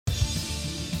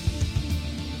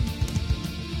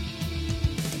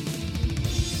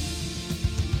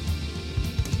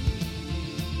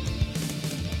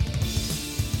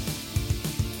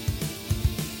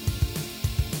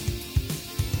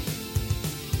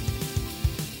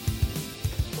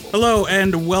Hello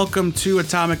and welcome to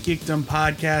Atomic Geekdom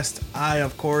Podcast. I,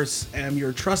 of course, am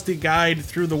your trusty guide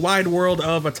through the wide world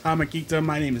of Atomic Geekdom.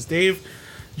 My name is Dave.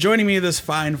 Joining me this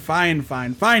fine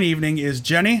evening is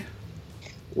Jenny.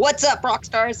 What's up, rock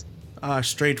stars?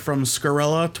 Straight from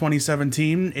Scarella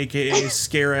 2017, aka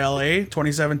Scare LA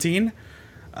 2017.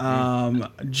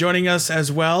 Joining us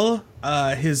as well,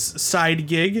 his side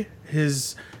gig,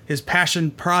 his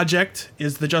passion project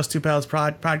is the Just Two Pals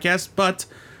podcast, but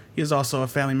he is also a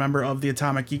family member of the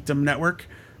Atomic Geekdom Network.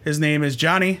 His name is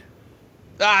Johnny.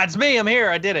 It's me. I'm here.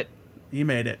 I did it. He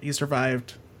made it. He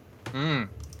survived. I'm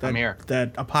here.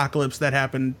 That apocalypse that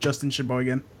happened just in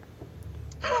Sheboygan.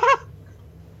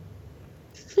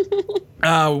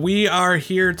 We are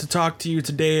here to talk to you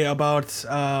today about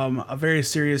a very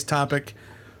serious topic,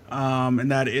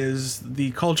 and that is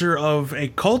the culture of a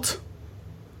cult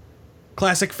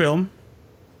classic film.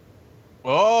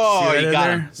 Oh, you got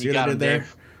him. See what I did there?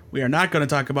 Dave. We are not going to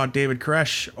talk about David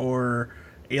Koresh or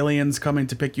aliens coming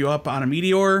to pick you up on a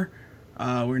meteor.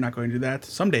 We're not going to do that.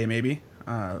 Someday, maybe.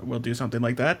 We'll do something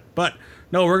like that. But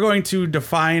no, we're going to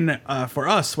define for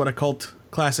us what a cult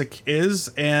classic is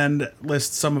and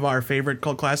list some of our favorite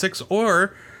cult classics,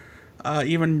 or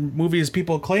even movies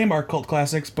people claim are cult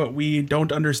classics, but we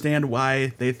don't understand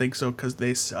why they think so because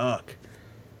they suck.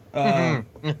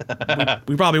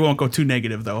 We probably won't go too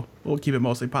negative, though. We'll keep it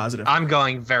mostly positive. I'm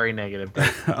going very negative.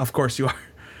 Of course you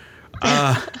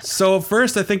are. So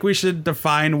first, I think we should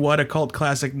define what a cult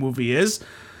classic movie is.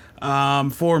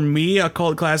 For me, a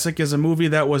cult classic is a movie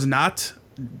that was not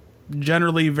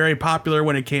generally very popular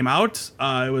when it came out.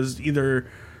 It was either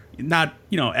not,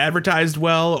 advertised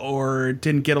well or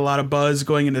didn't get a lot of buzz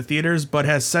going into theaters, but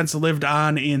has since lived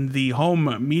on in the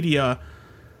home media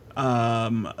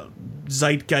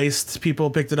zeitgeist. People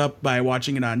picked it up by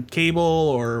watching it on cable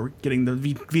or getting the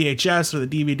VHS or the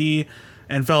DVD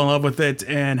and fell in love with it,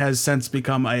 and has since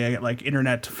become a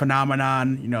internet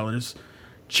phenomenon. There's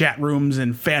chat rooms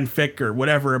and fanfic or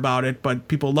whatever about it, but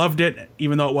people loved it,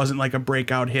 even though it wasn't like a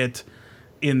breakout hit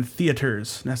in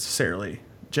theaters necessarily.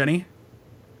 Jenny?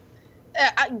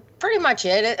 Pretty much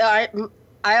it.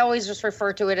 I always just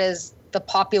refer to it as the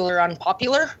popular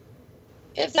unpopular,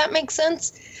 if that makes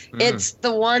sense. It's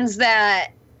the ones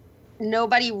that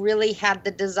nobody really had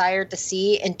the desire to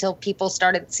see until people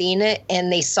started seeing it, and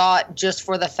they saw it just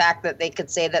for the fact that they could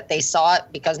say that they saw it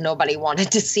because nobody wanted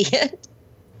to see it.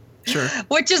 Sure.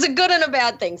 Which is a good and a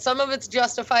bad thing. Some of it's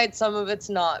justified, some of it's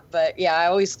not. But yeah, I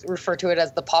always refer to it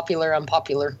as the popular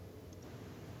unpopular.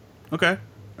 Okay.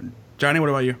 Johnny, what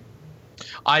about you?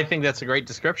 I think that's a great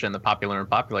description. The popular and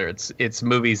unpopular. It's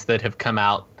movies that have come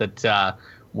out that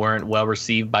weren't well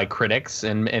received by critics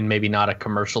and maybe not a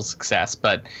commercial success,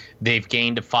 but they've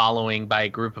gained a following by a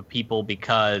group of people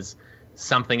because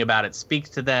something about it speaks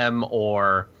to them.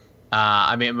 Or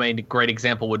a great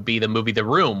example would be the movie The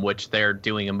Room, which they're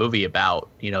doing a movie about,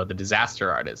 the disaster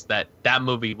artist. That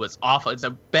movie was awful. It's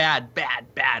a bad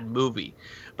movie,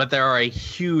 but there are a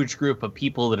huge group of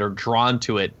people that are drawn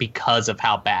to it because of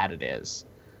how bad it is.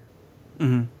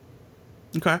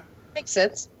 Okay. Makes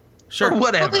sense. Sure. Or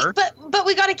whatever. But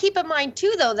we got to keep in mind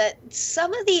too, though, that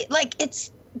some of the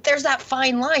there's that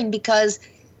fine line because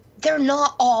they're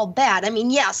not all bad. I mean,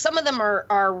 yeah, some of them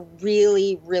are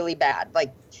really, really bad.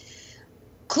 Like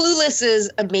Clueless is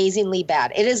amazingly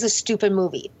bad. It is a stupid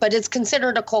movie, but it's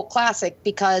considered a cult classic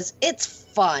because it's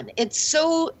fun. It's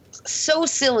so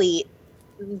silly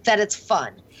that it's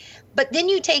fun. But then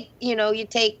you take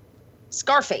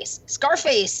Scarface.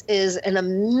 Scarface is an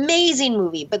amazing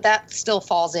movie, but that still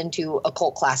falls into a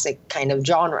cult classic kind of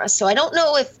genre. So I don't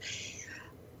know if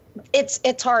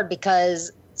it's hard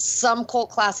because some cult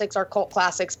classics are cult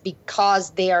classics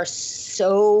because they are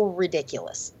so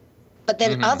ridiculous. But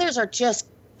then others are just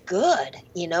good,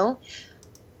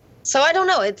 So I don't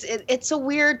know. It's a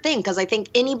weird thing because I think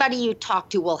anybody you talk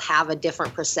to will have a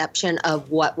different perception of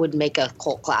what would make a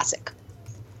cult classic.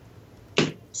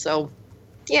 So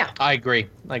yeah. I agree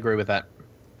with that.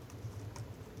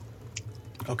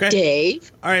 Okay.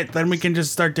 Dave? All right, then we can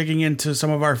just start digging into some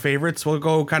of our favorites. We'll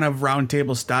go kind of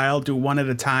roundtable style, do one at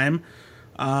a time.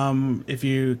 If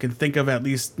you can think of at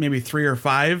least maybe 3 or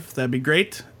 5, that'd be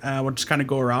great. We'll just kind of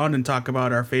go around and talk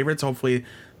about our favorites. Hopefully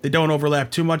they don't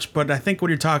overlap too much, but I think when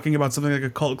you're talking about something like a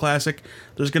cult classic,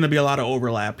 there's going to be a lot of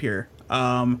overlap here.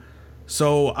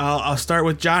 So I'll start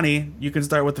with Johnny. You can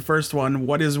start with the first one.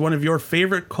 What is one of your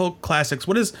favorite cult classics?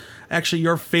 What is actually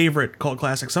your favorite cult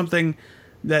classic? Something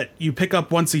that you pick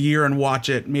up once a year and watch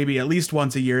it, maybe at least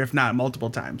once a year, if not multiple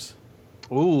times.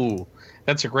 Ooh,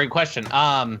 that's a great question.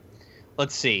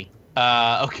 Let's see.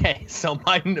 Okay, so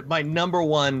my number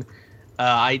one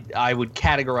I would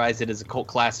categorize it as a cult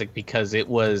classic because it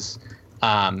was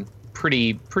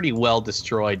pretty well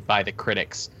destroyed by the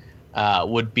critics.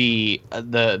 Would be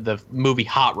the movie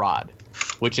Hot Rod,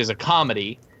 which is a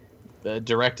comedy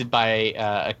directed by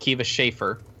Akiva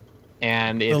Schaffer,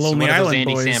 and it's one of those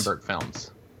Andy Samberg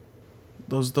films.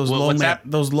 Those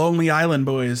Lonely Island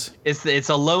Boys. It's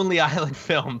a Lonely Island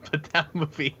film, but that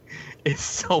movie is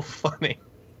so funny.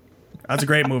 That's a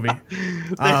great movie.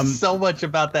 There's so much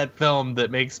about that film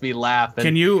that makes me laugh.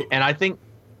 And, And I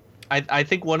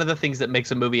think one of the things that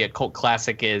makes a movie a cult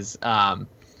classic is that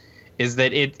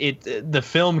the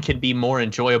film can be more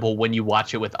enjoyable when you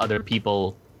watch it with other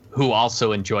people who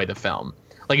also enjoy the film.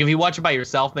 Like if you watch it by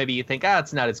yourself, maybe you think,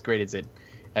 it's not as great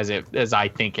as I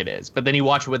think it is. But then you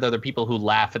watch it with other people who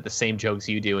laugh at the same jokes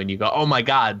you do, and you go, oh my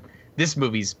God, this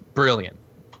movie's brilliant.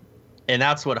 And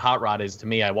that's what Hot Rod is to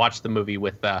me. I watched the movie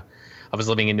with I was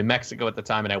living in New Mexico at the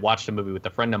time, and I watched a movie with a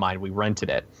friend of mine. We rented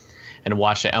it and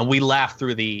watched it, and we laughed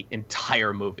through the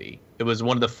entire movie. It was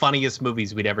one of the funniest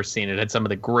movies we'd ever seen. It had some of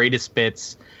the greatest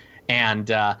bits,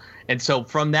 and so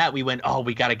from that we went,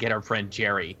 we got to get our friend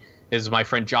Jerry. This is my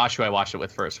friend Josh, who I watched it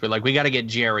with first. We're like, we got to get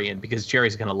Jerry in because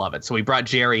Jerry's going to love it. So we brought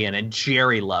Jerry in, and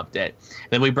Jerry loved it.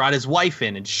 Then we brought his wife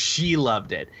in, and she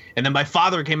loved it. And then my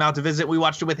father came out to visit. We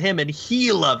watched it with him, and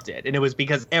he loved it. And it was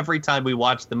because every time we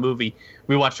watched the movie,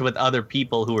 we watched it with other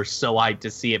people who were so hyped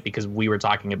to see it because we were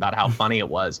talking about how funny it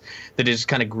was, that it just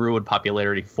kind of grew in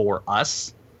popularity for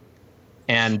us.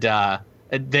 And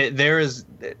there is...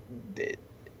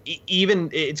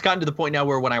 Even it's gotten to the point now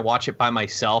where when I watch it by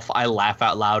myself, I laugh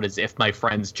out loud as if my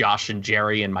friends Josh and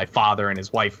Jerry and my father and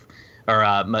his wife,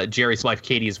 or Jerry's wife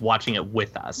Katie, is watching it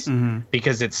with us,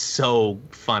 because it's so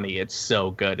funny. It's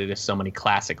so good. It has so many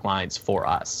classic lines for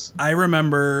us. I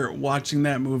remember watching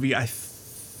that movie. I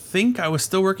think I was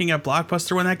still working at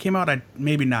Blockbuster when that came out.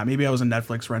 Maybe not. Maybe I was a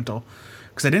Netflix rental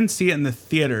because I didn't see it in the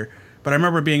theater. But I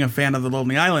remember being a fan of The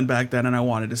Lonely Island back then, and I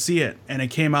wanted to see it. And it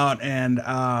came out, and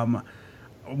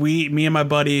me and my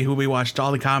buddy, who we watched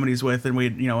all the comedies with, and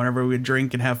we'd, whenever we'd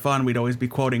drink and have fun, we'd always be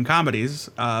quoting comedies,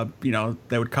 that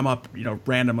would come up,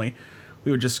 randomly.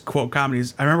 We would just quote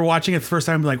comedies. I remember watching it the first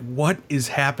time and be like, what is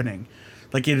happening?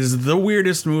 Like, it is the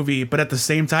weirdest movie, but at the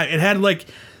same time, it had like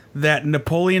that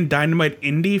Napoleon Dynamite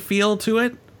indie feel to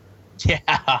it. Yeah.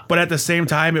 But at the same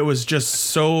time, it was just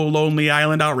so Lonely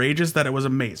Island outrageous that it was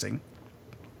amazing.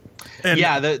 And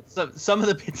some of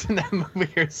the bits in that movie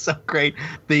are so great.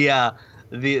 The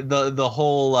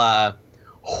whole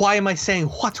why am I saying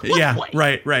what yeah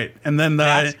way? right and then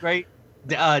that's great.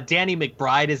 Danny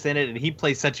McBride is in it, and he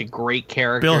plays such a great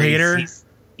character. Bill Hader,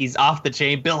 he's off the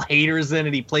chain. Bill Hader's in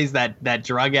it. He plays that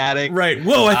drug addict. Right.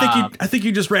 Whoa, I think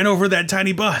you just ran over that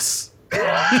tiny bus.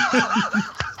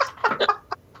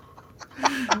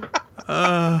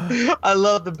 I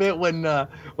love the bit when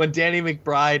Danny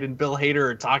McBride and Bill Hader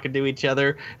are talking to each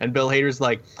other, and Bill Hader's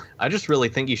like, I just really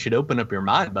think you should open up your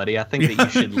mind, buddy. I think that you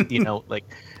should, like,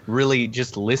 really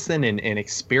just listen and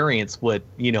experience what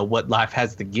life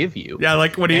has to give you. Yeah,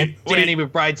 like Danny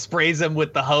McBride sprays him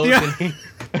with the hose, and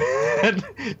and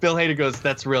Bill Hader goes,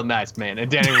 that's real nice, man.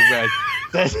 And Danny McBride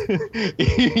says,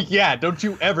 yeah, don't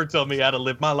you ever tell me how to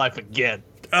live my life again.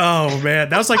 Oh man,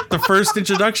 that was like the first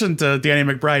introduction to Danny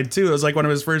McBride too. It was like one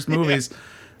of his first movies. Yeah.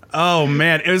 Oh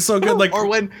man, it was so good. Like, or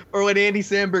when Andy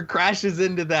Samberg crashes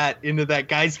into that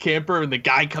guy's camper, and the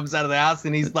guy comes out of the house,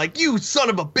 and he's like, "You son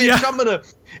of a bitch, yeah. I'm gonna."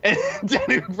 And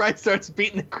Danny McBride starts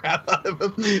beating the crap out of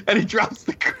him, and he drops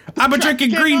the. I've been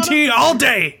drinking green tea all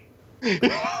day.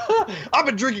 I've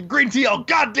been drinking green tea all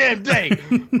goddamn day.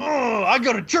 I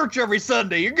go to church every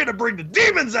Sunday. You're gonna bring the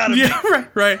demons out of me. Yeah,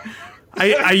 right.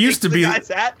 I used to be. Guy's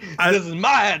hat. This is my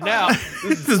hat now.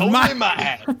 This is totally my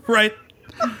hat. Right.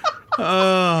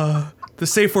 The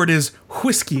safe word is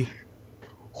whiskey.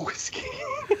 Whiskey.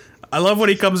 I love when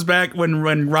he comes back,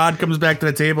 when Rod comes back to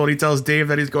the table and he tells Dave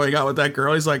that he's going out with that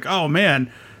girl. He's like, "Oh man,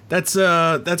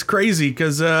 that's crazy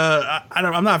because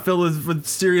I'm not filled with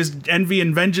serious envy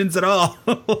and vengeance at all."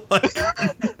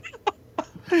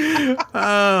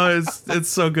 It's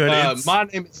so good. My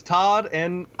name is Todd,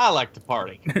 and I like to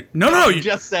party. No, you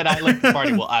just said I like to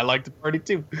party. Well, I like to party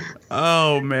too.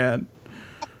 Oh man.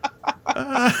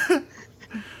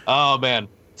 Oh man.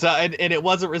 So and it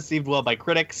wasn't received well by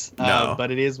critics. No.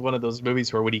 But it is one of those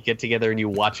movies where when you get together and you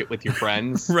watch it with your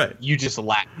friends, right, you just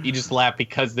laugh. You just laugh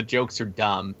because the jokes are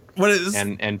dumb. What is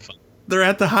and fun. They're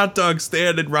at the hot dog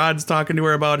stand, and Rod's talking to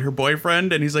her about her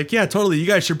boyfriend, and he's like, "Yeah, totally. You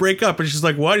guys should break up." And she's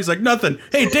like, "What?" He's like, "Nothing."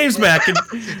 Hey, Dave's back, and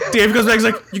Dave goes back. He's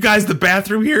like, "You guys, the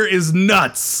bathroom here is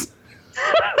nuts."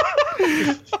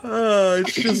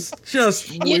 It's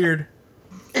just weird.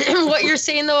 what you're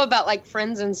saying though about like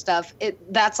Friends and stuff,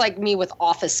 that's like me with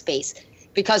Office Space,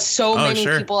 because so many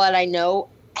people that I know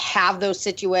have those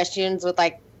situations with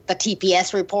like the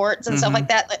TPS reports and stuff like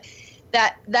that.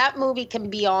 That movie can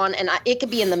be on, and it could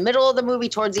be in the middle of the movie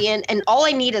towards the end, and all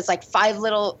I need is like 5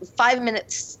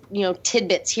 minutes,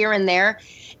 tidbits here and there,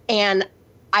 and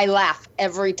I laugh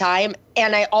every time.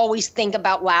 And I always think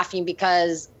about laughing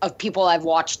because of people I've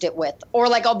watched it with. Or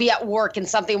like I'll be at work and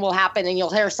something will happen and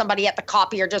you'll hear somebody at the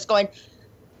copier just going,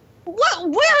 "What?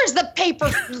 Where is the paper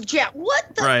jet?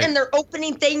 What?" Right. And they're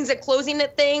opening things and closing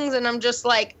at things, and I'm just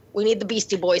like, we need the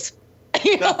Beastie Boys.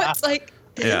 It's like,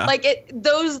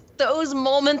 those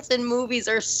moments in movies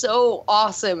are so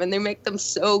awesome, and they make them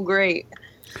so great.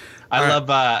 I love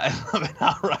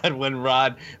how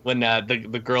when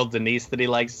the girl Denise that he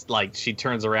likes, like, she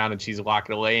turns around and she's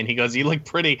walking away and he goes, "You look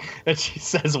pretty," and she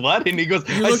says, "What?" And he goes,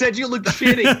 "I said you look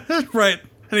shitty." Right.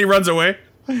 And he runs away.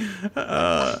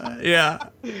 Yeah.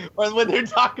 Or when they're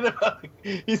talking about,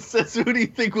 he says, "Who do you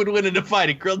think would win in a fight,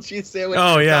 a grilled cheese sandwich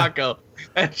or a taco?"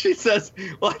 And she says,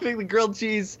 "Well, I think the grilled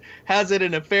cheese has it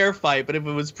in a fair fight, but if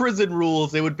it was prison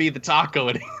rules, it would be the taco."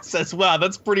 And he says, "Wow,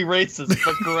 that's pretty racist,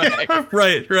 but correct."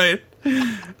 Right.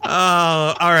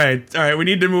 All right. We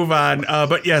need to move on.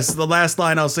 But yes, the last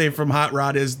line I'll say from Hot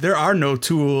Rod is, "There are no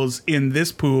tools in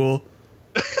this pool."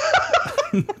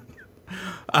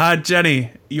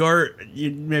 Jenny,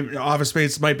 maybe Office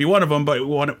Space might be one of them, but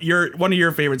one of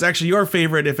your favorites. Actually, your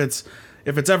favorite, if it's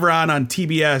ever on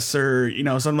TBS or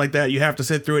something like that, you have to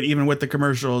sit through it even with the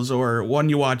commercials, or one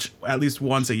you watch at least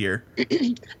once a year.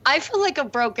 I feel like a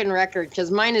broken record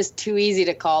because mine is too easy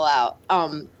to call out.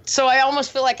 So I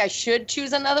almost feel like I should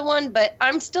choose another one, but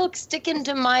I'm still sticking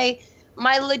to my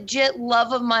legit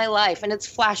love of my life, and it's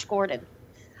Flash Gordon.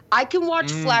 I can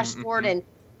watch Flash Gordon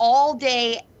all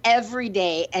day, every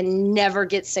day, and never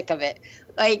get sick of it.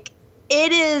 Like,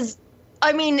 it is.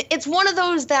 I mean, it's one of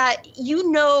those that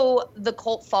the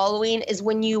cult following is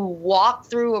when you walk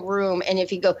through a room and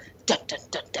if you go dun dun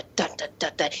dun dun dun dun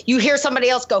dun, dun, you hear somebody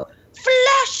else go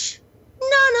Flash,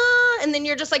 na, and then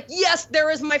you're just like, yes,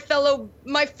 there is my fellow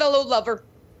lover.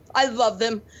 I love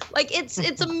them. Like, it's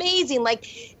amazing.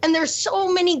 Like, and there's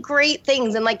so many great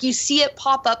things, and like you see it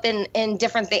pop up in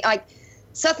different things. Like,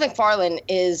 Seth MacFarlane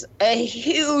is a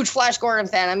huge Flash Gordon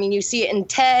fan. I mean, you see it in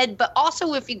Ted, but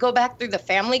also if you go back through the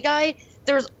Family Guy,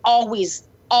 there's always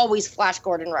Flash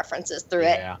Gordon references through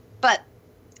it. But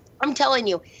I'm telling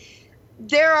you,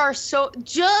 there are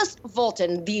just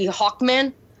Volton, the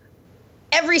Hawkman,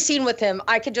 every scene with him,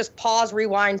 I could just pause,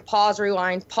 rewind,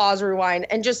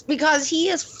 and just because he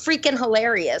is freaking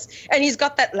hilarious. And he's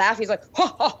got that laugh. He's like,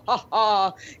 ha, ha, ha,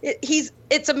 ha.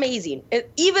 It's amazing.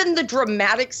 Even the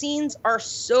dramatic scenes are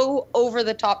so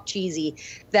over-the-top cheesy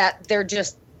that they're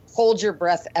just hold your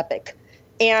breath epic.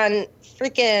 And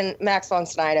freaking Max von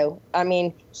Sydow, I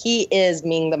mean, he is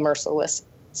Ming the Merciless.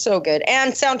 So good.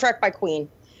 And soundtrack by Queen.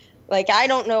 Like, I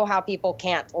don't know how people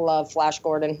can't love Flash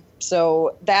Gordon.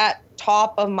 So that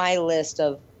top of my list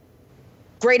of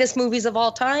greatest movies of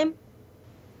all time,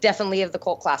 definitely of the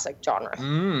cult classic genre.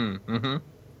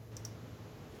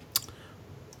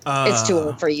 It's too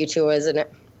old for you two, isn't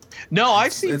it? No,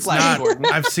 I've seen Flash Gordon.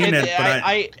 I've seen it, but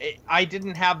I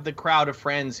didn't have the crowd of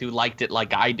friends who liked it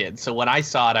like I did. So when I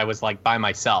saw it, I was like by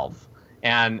myself.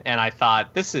 And I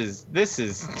thought, this is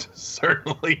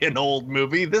certainly an old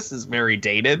movie. This is very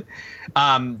dated.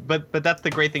 But that's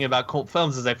the great thing about cult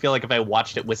films is I feel like if I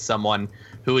watched it with someone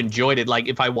who enjoyed it, like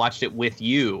if I watched it with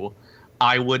you,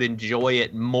 I would enjoy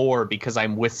it more because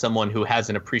I'm with someone who has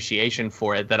an appreciation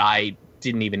for it that I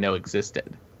didn't even know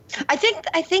existed. I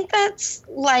think that's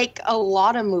like a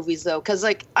lot of movies though, because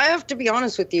like I have to be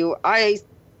honest with you, I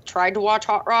tried to watch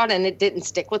Hot Rod and it didn't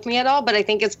stick with me at all, but I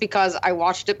think it's because I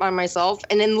watched it by myself,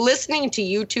 and in listening to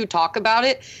you two talk about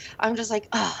it, I'm just like,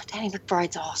 oh, Danny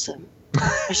McBride's awesome.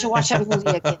 I should watch that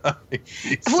movie again.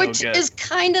 Which is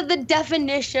kind of the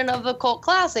definition of a cult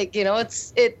classic,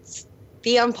 it's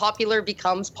the unpopular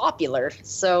becomes popular.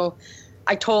 So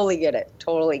I totally get it.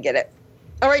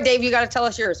 All right, Dave, you got to tell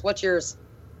us yours. What's yours?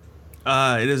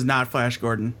 It is not Flash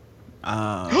Gordon. You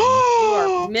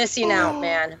are missing out,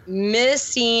 man.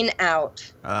 Missing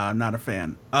out. Not a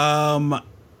fan.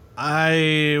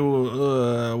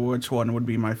 Which one would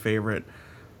be my favorite?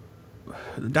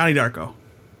 Donnie Darko.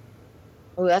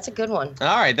 Oh, that's a good one.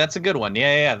 All right, that's a good one.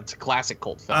 Yeah, it's a classic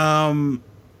cult film.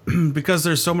 Because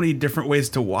there's so many different ways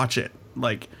to watch it.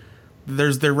 Like,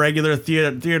 there's the regular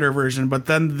theater version, but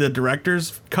then the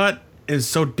director's cut is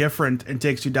so different and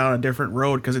takes you down a different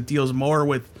road because it deals more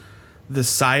with the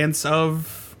science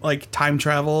of like time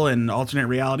travel and alternate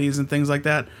realities and things like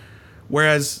that.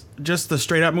 Whereas just the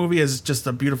straight up movie is just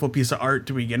a beautiful piece of art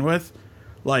to begin with.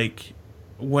 Like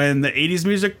when the 80s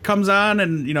music comes on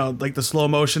and, you know, like the slow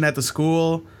motion at the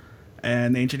school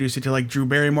and they introduce you to like Drew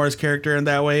Barrymore's character in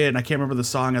that way. And I can't remember the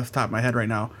song off the top of my head right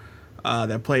now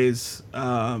that plays,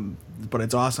 but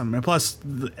it's awesome. And plus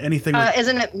anything.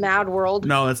 Isn't it Mad World?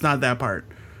 No, it's not that part.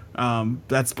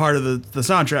 That's part of the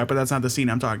soundtrack, but that's not the scene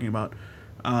I'm talking about.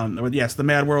 But yes, the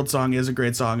Mad World song is a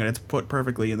great song and it's put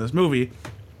perfectly in this movie.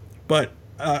 But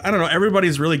I don't know,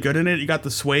 everybody's really good in it. You got the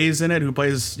Swayze in it, who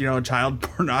plays, you know, a child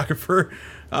pornographer.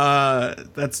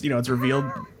 That's, you know, it's revealed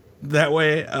that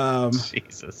way.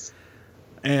 Jesus.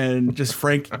 And just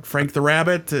Frank the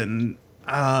Rabbit, and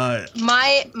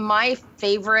my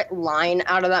favorite line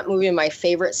out of that movie, and my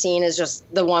favorite scene is just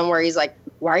the one where he's like,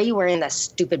 "Why are you wearing that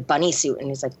stupid bunny suit?" And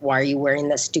he's like, "Why are you wearing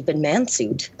that stupid man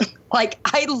suit?" Like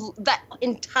that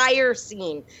entire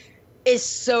scene is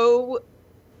so.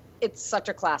 It's such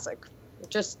a classic.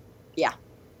 Just, yeah.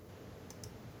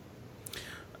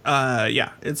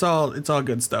 Yeah, it's all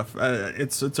good stuff.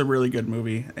 It's a really good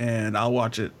movie, and I'll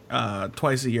watch it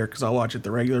twice a year because I'll watch it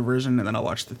the regular version and then I'll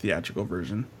watch the theatrical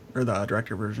version or the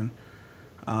director version.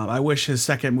 I wish his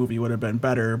second movie would have been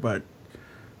better, but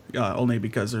only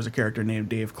because there's a character named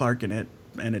Dave Clark in it,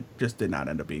 and it just did not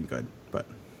end up being good. But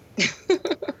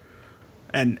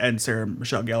and Sarah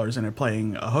Michelle Gellar's in it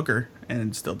playing a hooker, and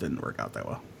it still didn't work out that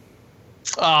well.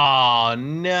 Oh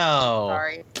no!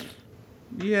 Sorry.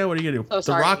 Yeah, what are you gonna do?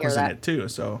 So The Rock was in it too,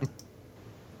 so.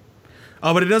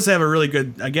 Oh, but it does have a really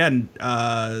good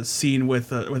scene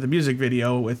with a music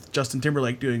video with Justin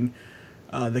Timberlake doing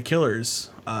 "The Killers."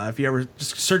 If you ever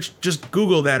just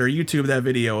Google that or YouTube that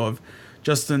video of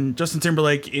Justin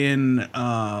Timberlake in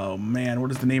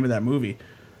what is the name of that movie?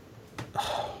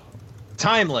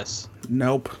 Timeless.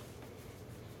 Nope.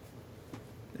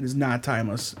 It is not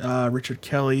Timeless. Richard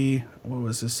Kelly. What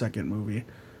was his second movie?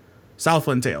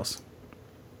 Southland Tales.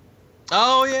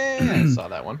 Oh yeah, I saw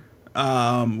that one.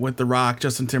 With The Rock,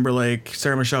 Justin Timberlake,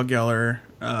 Sarah Michelle Gellar,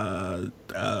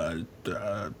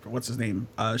 what's his name?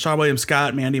 Sean William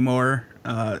Scott, Mandy Moore.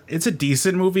 It's a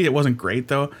decent movie. It wasn't great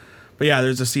though, but yeah,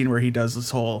 there's a scene where he does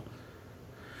this whole.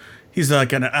 He's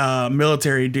like a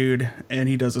military dude, and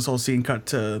he does this whole scene cut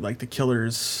to like the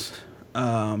Killers,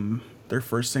 their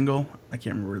first single. I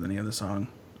can't remember the name of the song.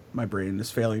 My brain is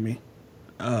failing me.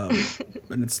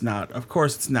 And it's not, of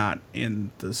course, it's not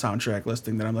in the soundtrack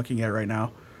listing that I'm looking at right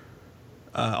now.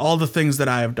 All the things that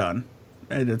I have done,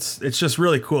 and it's just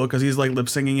really cool because he's like lip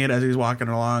singing it as he's walking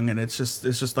along, and it's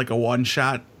just like a one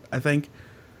shot, I think,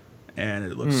 and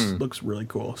it looks really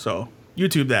cool. So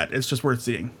YouTube that, it's just worth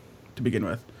seeing to begin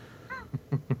with.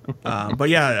 But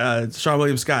yeah, Sean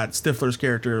William Scott, Stifler's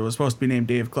character, was supposed to be named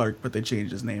Dave Clark, but they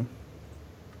changed his name.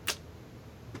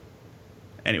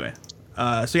 Anyway,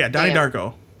 so yeah, Donnie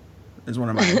Darko is one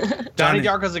of mine. Donnie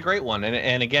Darko's a great one,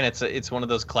 and again, it's one of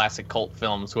those classic cult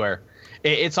films where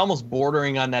it's almost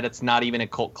bordering on that it's not even a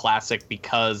cult classic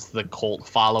because the cult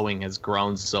following has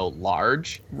grown so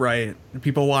large. Right,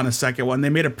 people want a second one. They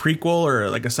made a prequel or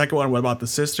like a second one about the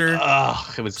sister.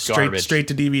 Ugh, it was garbage. Straight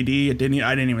to DVD. I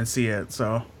didn't even see it.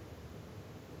 So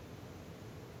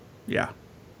yeah,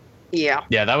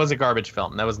 that was a garbage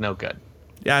film. That was no good.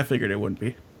 Yeah, I figured it wouldn't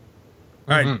be.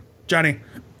 All right, Johnny,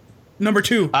 number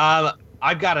 2.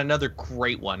 I've got another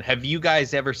great one. Have you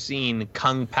guys ever seen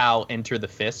Kung Pao Enter the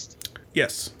Fist?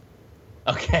 Yes.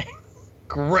 Okay,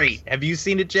 great. Have you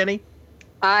seen it, Jenny?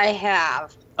 I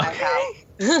have. Okay.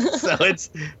 so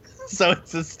it's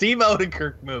a Steve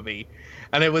Odenkirk movie,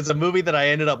 and it was a movie that I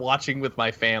ended up watching with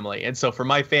my family. And so for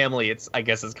my family, I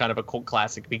guess it's kind of a cult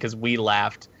classic because we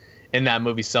laughed in that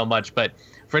movie so much. But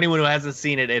for anyone who hasn't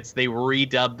seen it, they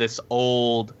redubbed this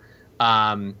old.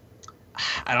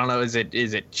 I don't know, is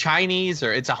it Chinese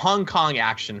or it's a Hong Kong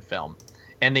action film,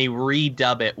 and they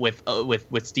redub it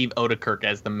with Steve Odenkirk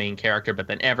as the main character, but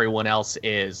then everyone else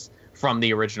is from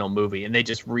the original movie, and they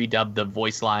just redub the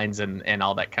voice lines and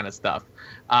all that kind of stuff.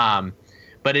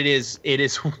 But it is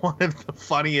one of the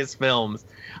funniest films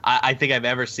I think I've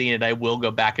ever seen, and I will go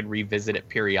back and revisit it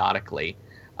periodically.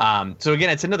 So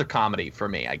again, it's another comedy for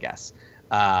me, I guess.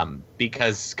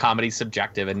 Because comedy's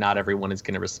subjective and not everyone is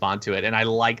going to respond to it. And I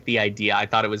like the idea. I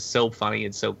thought it was so funny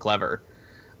and so clever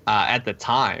at the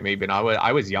time. Even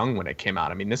I was young when it came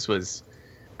out. I mean, this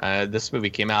movie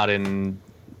came out in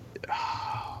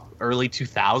early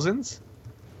 2000s.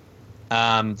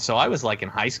 So I was like in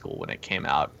high school when it came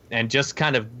out and just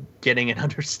kind of getting an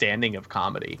understanding of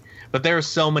comedy. But there are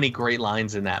so many great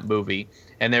lines in that movie.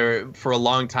 And for a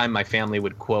long time, my family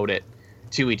would quote it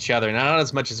to each other, not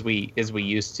as much as we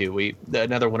used to.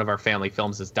 Another one of our family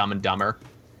films is Dumb and Dumber,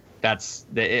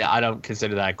 I don't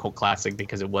consider that a cult classic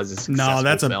because it was a successful No,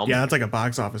 that's film. that's like a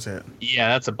box office hit. Yeah,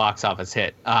 that's a box office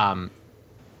hit.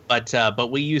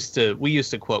 But we used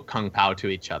to quote Kung Pao to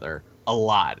each other a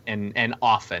lot and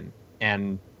often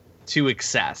and to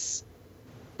excess.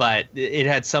 But it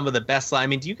had some of the best. I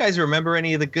mean, do you guys remember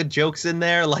any of the good jokes in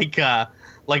there? Like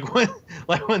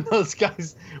when those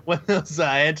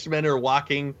henchmen are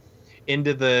walking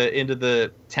into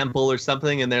the temple or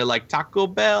something, and they're like, Taco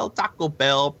Bell,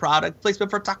 product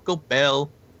placement for Taco Bell.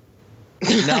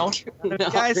 No,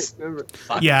 guys.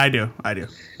 Yeah, I do. Oh,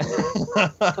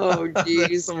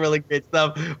 jeez. Some really great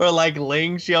stuff. Or like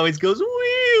Ling, she always goes, wee.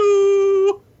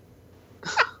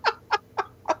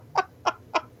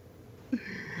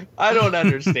 I don't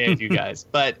understand you guys,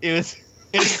 but it's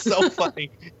so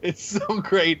funny. It's so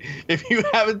great. If you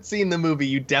haven't seen the movie,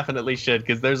 you definitely should,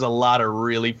 because there's a lot of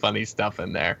really funny stuff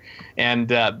in there. And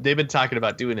they've been talking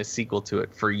about doing a sequel to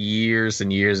it for years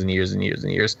and years and years and years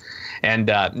and years. And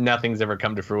nothing's ever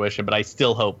come to fruition. But I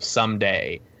still hope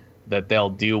someday that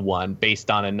they'll do one based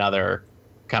on another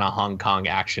kind of Hong Kong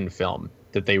action film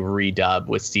that they redub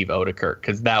with Steve Odekirk,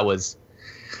 because that was...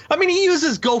 I mean, he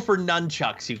uses gopher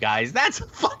nunchucks, you guys. That's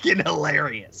fucking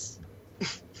hilarious.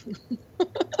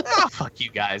 Oh, fuck you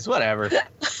guys. Whatever.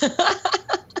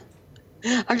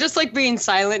 I'm just like being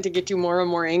silent to get you more and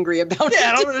more angry about it.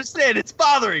 Yeah, I don't understand. It's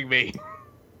bothering me.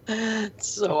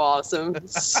 So awesome.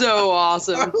 So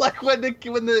awesome. Like when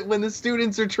the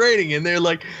students are training and they're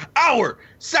like, our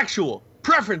sexual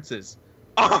preferences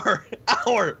are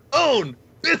our own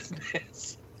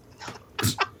business.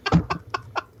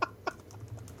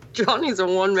 Johnny's a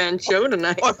one-man show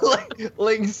tonight. Or like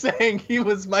Ling saying he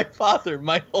was my father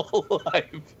my whole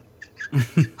life.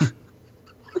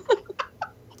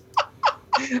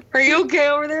 Are you okay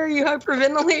over there? Are you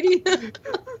hyperventilating?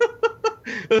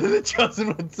 The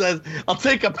chosen one says, I'll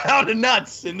take a pound of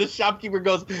nuts. And the shopkeeper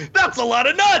goes, that's a lot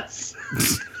of nuts.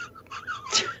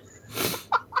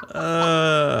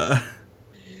 Oh,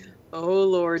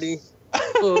 Lordy.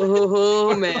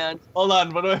 Oh, man. Hold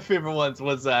on. One of my favorite ones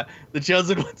was the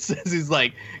chosen one says, he's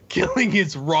like, killing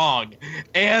is wrong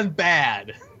and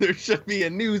bad. There should be a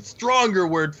new, stronger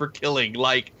word for killing,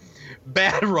 like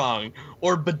bad wrong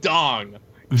or badong.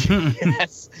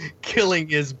 Yes,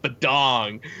 killing is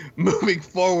badong. Moving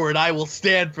forward, I will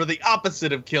stand for the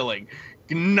opposite of killing.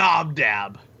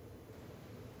 Gnobdab.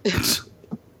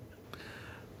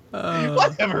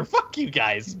 Whatever. Fuck you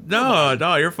guys.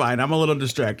 No, you're fine. I'm a little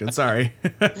distracted. Sorry.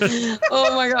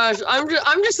 Oh my gosh.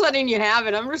 I'm just letting you have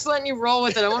it. I'm just letting you roll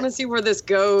with it. I want to see where this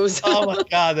goes. Oh my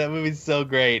god, that movie's so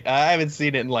great. I haven't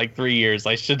seen it in like 3 years.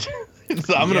 I should.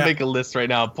 So I'm gonna make a list right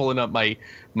now. I'm pulling up my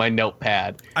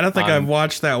notepad. I don't think I've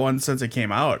watched that one since it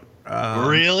came out.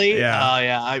 Really? Yeah. Oh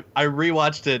yeah. I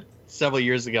rewatched it several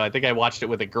years ago. I think I watched it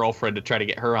with a girlfriend to try to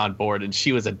get her on board, and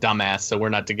she was a dumbass, so we're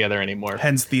not together anymore.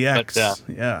 Hence the X. But,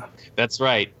 yeah. That's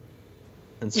right.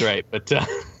 But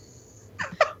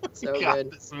So God,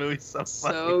 good. This movie's so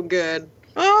funny. So good.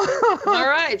 All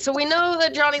right. So we know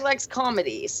that Johnny likes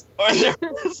comedies. Or there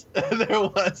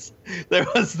was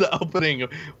the opening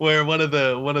where one of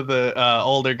the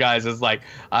older guys is like,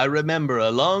 I remember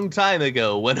a long time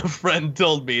ago when a friend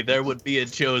told me there would be a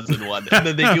chosen one, and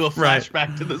then they do a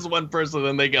flashback to this one person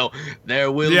and they go,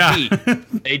 there will be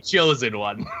a chosen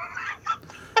one.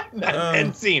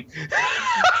 End scene.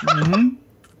 Mm-hmm.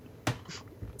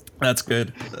 That's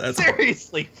good.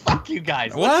 Seriously, fuck you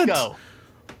guys. What? Let's go.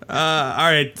 All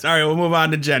right. We'll move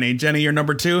on to Jenny. Jenny, you're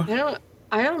number 2.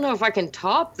 I don't know if I can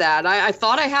top that. I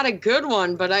thought I had a good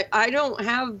one, but I don't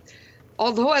have.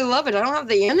 Although I love it, I don't have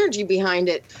the energy behind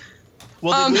it.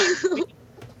 Well,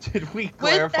 did we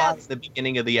clarify at the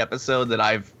beginning of the episode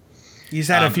that He's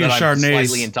had a few that I'm Chardonnays.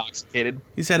 slightly intoxicated.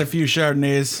 He's had a few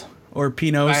Chardonnays or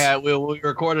Pinots. We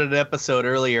recorded an episode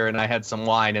earlier, and I had some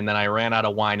wine, and then I ran out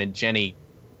of wine, and Jenny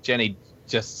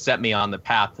just set me on the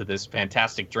path to this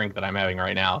fantastic drink that I'm having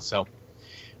right now. So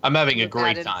I'm having a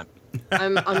great time.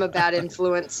 I'm a bad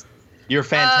influence. You're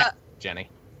fantastic, Jenny.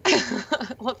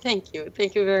 Well, thank you.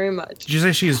 Thank you very much. Did you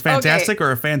say she is fantastic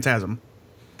or a phantasm?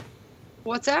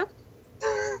 What's that?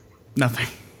 Nothing.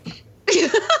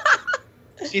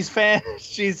 She's just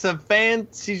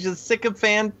sick of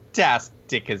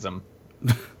fantasticism.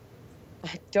 I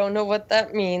don't know what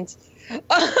that means.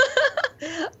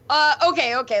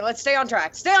 Okay, let's stay on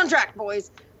track. Stay on track,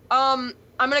 boys. I'm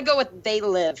gonna go with They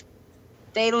Live.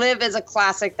 They Live is a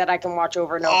classic that I can watch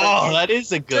over and over again. Oh, that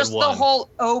is a good one. Just the whole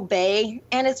Obey,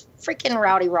 and it's freaking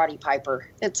Roddy Piper.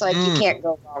 It's like you can't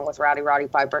go wrong with Roddy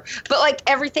Piper. But like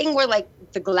everything where like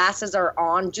the glasses are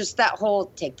on, just that whole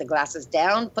take the glasses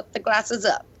down, put the glasses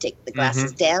up, take the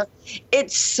glasses down.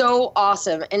 It's so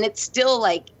awesome, and it's still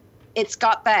like it's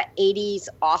got that 80s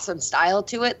awesome style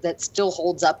to it that still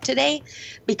holds up today,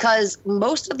 because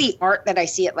most of the art that I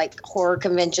see at like horror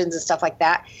conventions and stuff like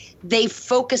that, they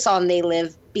focus on They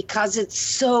Live because it's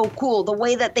so cool. The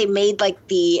way that they made like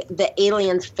the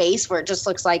alien's face, where it just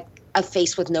looks like a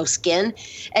face with no skin,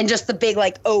 and just the big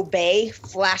like obey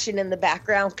flashing in the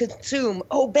background, consume,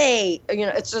 obey, you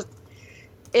know,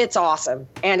 it's awesome.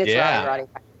 And it's Roddy.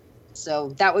 So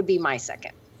that would be my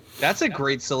second. That's a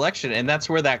great selection, and that's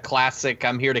where that classic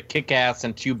 "I'm here to kick ass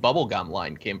and chew bubblegum"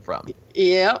 line came from.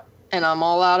 Yep, and I'm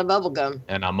all out of bubblegum.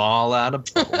 And I'm all out of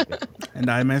bubblegum. And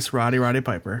I miss Roddy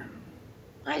Piper.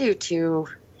 I do too.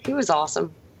 He was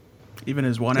awesome. Even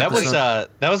his one that episode.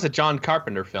 That was a John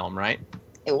Carpenter film, right?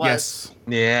 It was. Yes.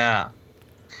 Yeah.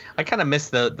 I kind of miss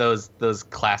those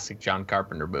classic John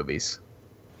Carpenter movies.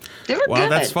 They were Well,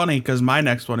 good. that's funny because my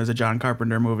next one is a John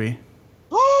Carpenter movie.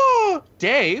 Oh,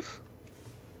 Dave.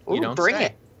 Ooh, You don't bring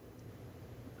say.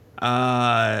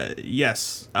 it.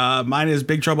 Yes. Mine is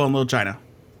Big Trouble in Little China.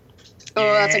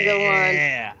 Oh, that's a good one.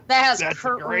 Yeah. That has That's a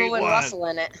Kurt great Russell and one. Russell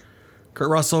in it. Kurt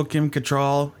Russell, Kim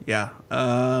Cattrall. Yeah.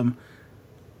 I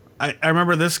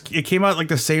remember this. It came out like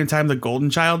the same time The Golden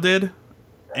Child did.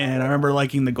 And I remember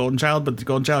liking The Golden Child, but The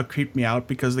Golden Child creeped me out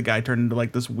because the guy turned into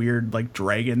like this weird like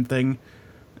dragon thing.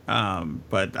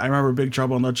 But I remember Big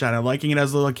Trouble in Little China, liking it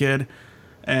as a little kid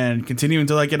and continuing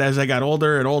to like it as I got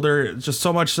older and older. It's just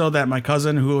so much so that my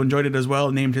cousin, who enjoyed it as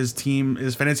well, named his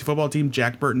fantasy football team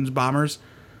Jack Burton's Bombers,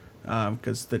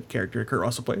 because the character Kurt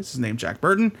Russell plays is named Jack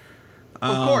Burton.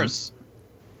 Of course.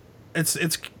 It's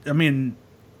I mean,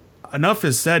 enough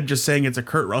is said just saying it's a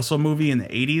Kurt Russell movie in the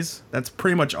 80s. That's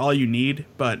pretty much all you need.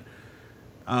 But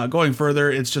going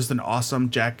further, it's just an awesome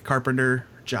John Carpenter,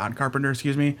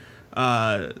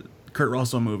 Kurt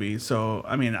Russell movie. So,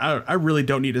 I mean, I really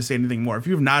don't need to say anything more. If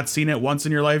you've not seen it once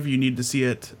in your life, you need to see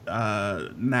it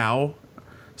now.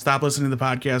 Stop listening to the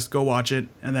podcast, go watch it,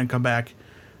 and then come back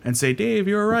and say, Dave,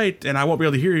 you were right. And I won't be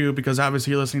able to hear you because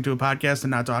obviously you're listening to a podcast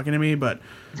and not talking to me. But,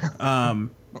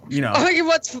 you know,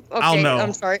 I'll know.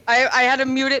 I'm sorry. I had to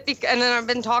mute it, and then I've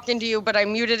been talking to you, but I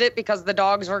muted it because the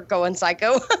dogs were going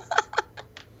psycho.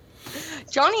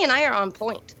 Johnny and I are on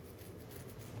point.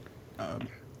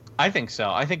 I think so.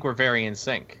 I think we're very in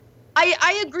sync.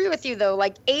 I agree with you, though.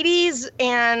 Like, 80s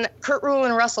and Kurt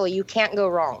Russell, you can't go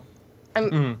wrong.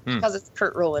 Because it's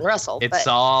Kurt Russell. It's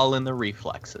all in the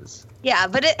reflexes. Yeah,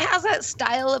 but it has that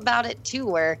style about it, too,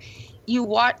 where you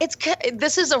watch...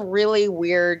 This is a really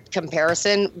weird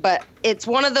comparison, but it's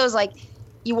one of those, like,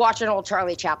 you watch an old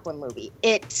Charlie Chaplin movie.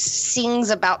 It sings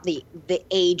about the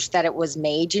age that it was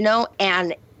made, you know?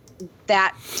 And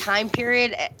that time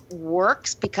period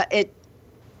works because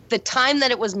the time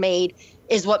that it was made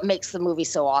is what makes the movie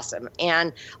so awesome.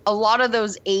 And a lot of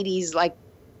those 80s, like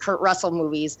Kurt Russell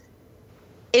movies,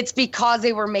 it's because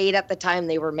they were made at the time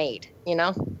they were made, you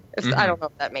know? I don't know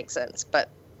if that makes sense, but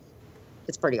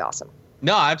it's pretty awesome.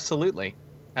 No, absolutely.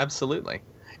 Absolutely.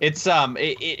 It's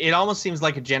it almost seems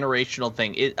like a generational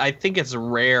thing. I think it's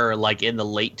rare, like in the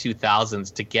late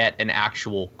 2000s, to get an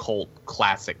actual cult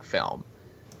classic film.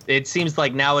 It seems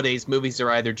like nowadays movies are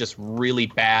either just really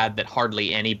bad that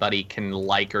hardly anybody can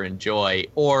like or enjoy,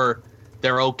 or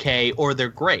they're okay, or they're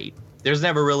great. There's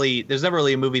never really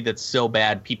a movie that's so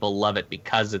bad people love it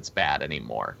because it's bad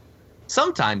anymore.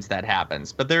 Sometimes that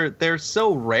happens, but they're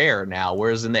so rare now,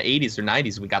 whereas in the 80s or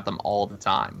 90s we got them all the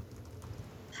time.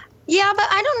 Yeah, but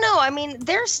I don't know. I mean,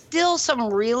 there's still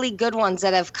some really good ones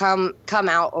that have come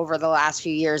out over the last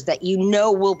few years that you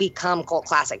know will become cult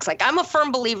classics. Like, I'm a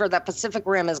firm believer that Pacific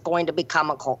Rim is going to become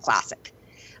a cult classic.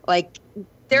 Like,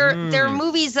 there are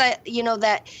movies that, you know,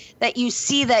 that you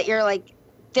see that you're like,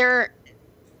 they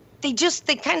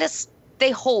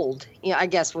hold, you know, I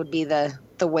guess would be the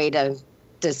way to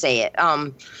say it.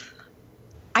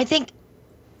 I think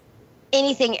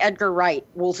anything Edgar Wright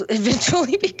will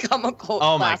eventually become a cult classic.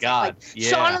 Oh my God. Like, yeah.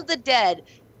 Shaun of the Dead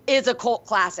is a cult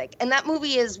classic. And that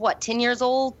movie is, 10 years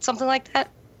old? Something like that?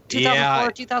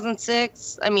 2004,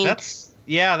 2006? I mean... That's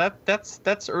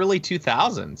early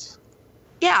 2000s.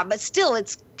 Yeah, but still,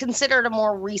 it's considered a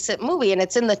more recent movie, and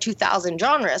it's in the 2000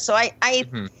 genre. So I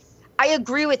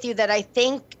agree with you that I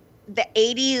think the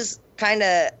 80s kind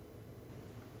of...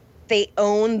 They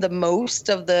own the most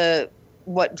of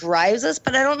what drives us,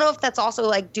 but I don't know if that's also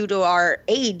like due to our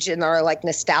age and our like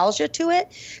nostalgia to it,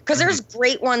 because there's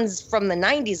great ones from the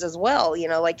 90s as well, you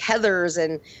know, like Heathers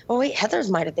Heathers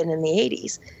might have been in the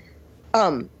 80s.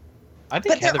 I think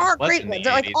but there are great ones.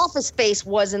 Like Office Space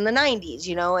was in the 90s,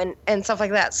 you know, and stuff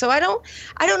like that. So I don't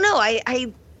know.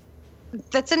 I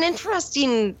that's an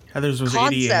interesting Heathers was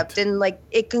concept, 88. and like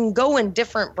it can go in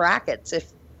different brackets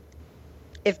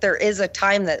if there is a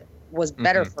time that was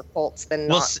better for cults than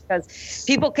not, because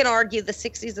people can argue the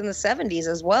 60s and the 70s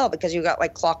as well, because you got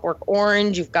like Clockwork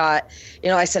Orange, you've got,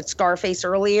 I said Scarface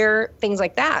earlier, things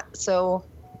like that. So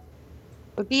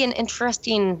it would be an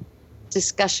interesting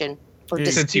discussion.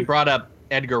 Since you brought up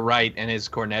Edgar Wright and his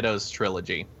Cornetto's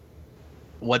trilogy,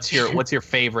 what's your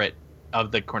favorite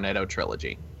of the Cornetto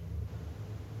trilogy?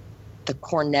 The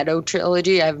Cornetto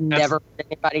trilogy. I've never heard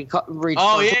anybody read.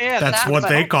 Oh yeah, that's what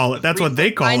they call it. That's what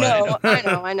they call it.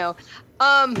 I know.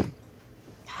 God,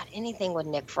 anything with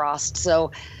Nick Frost.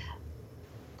 So.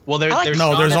 Well, there's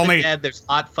only there's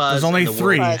Hot Fuzz. There's only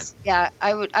 3. Yeah,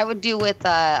 I would do with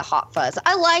Hot Fuzz.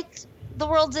 I like The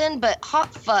World's End, but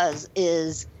Hot Fuzz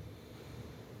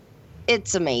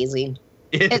it's amazing.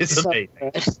 It's amazing. So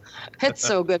good. It's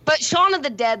so good. But Shaun of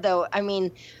the Dead, though,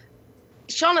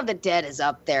 Shaun of the Dead is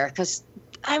up there because,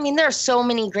 there are so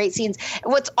many great scenes.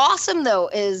 What's awesome, though,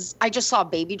 is I just saw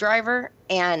Baby Driver,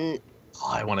 and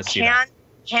I want to see that.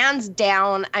 Hands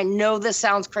down, I know this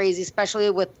sounds crazy, especially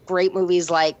with great movies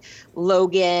like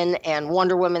Logan and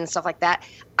Wonder Woman and stuff like that.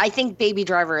 I think Baby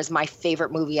Driver is my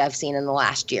favorite movie I've seen in the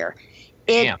last year.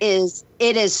 It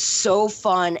is so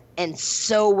fun and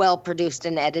so well produced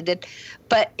and edited.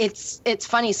 But it's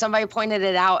funny, somebody pointed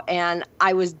it out and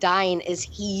I was dying, is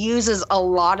he uses a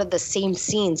lot of the same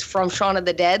scenes from Shaun of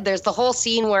the Dead. There's the whole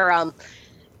scene where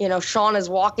Shaun is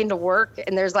walking to work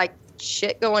and there's like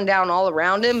shit going down all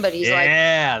around him, but he's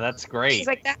that's great. He's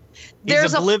like that.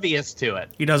 He's oblivious to it.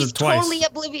 He does it twice. He's totally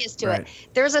oblivious to it.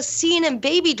 There's a scene in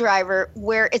Baby Driver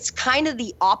where it's kind of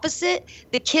the opposite.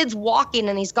 The kid's walking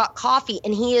and he's got coffee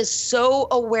and he is so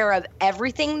aware of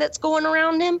everything that's going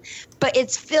around him, but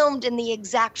it's filmed in the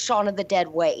exact Shaun of the Dead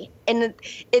way. And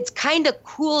it's kind of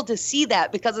cool to see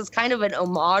that because it's kind of an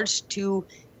homage to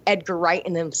Edgar Wright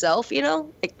and himself,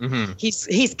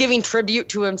 He's giving tribute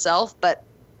to himself, but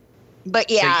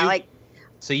yeah,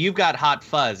 So you've got Hot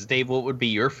Fuzz. Dave, what would be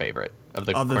your favorite of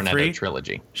the Cornetto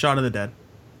trilogy? Shaun of the Dead.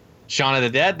 Shaun of the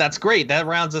Dead? That's great. That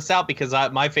rounds us out because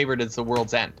my favorite is The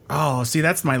World's End. Oh, see,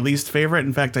 that's my least favorite.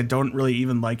 In fact, I don't really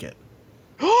even like it.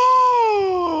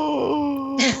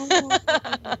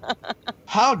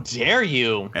 How dare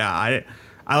you? Yeah,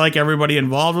 I like everybody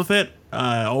involved with it.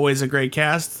 Always a great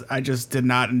cast. I just did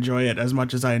not enjoy it as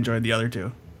much as I enjoyed the other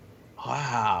 2.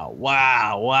 Wow.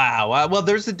 Well,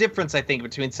 there's a difference, I think,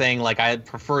 between saying, like, I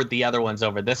preferred the other ones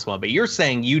over this one, but you're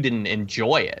saying you didn't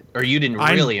enjoy it, or you didn't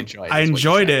really enjoy it. I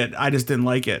enjoyed it. I just didn't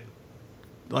like it.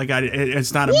 Like,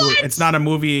 it's not a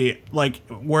movie, like,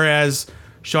 whereas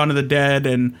Shaun of the Dead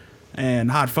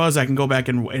and Hot Fuzz, I can go back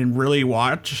and really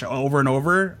watch over and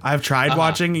over. I've tried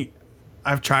watching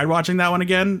that one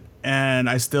again, and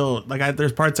I still, like,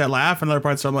 there's parts I laugh, and other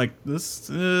parts I'm like, this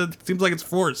seems like it's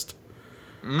forced.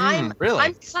 Really?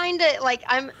 I'm kind of like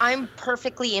I'm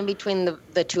perfectly in between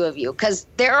the two of you, because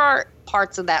there are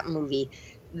parts of that movie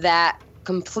that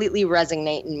completely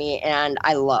resonate in me and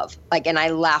I love, and I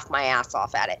laugh my ass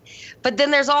off at it. But then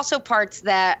there's also parts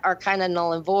that are kind of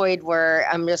null and void where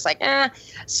I'm just like,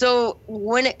 So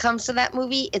when it comes to that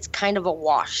movie, it's kind of a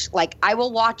wash. Like, I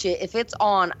will watch it if it's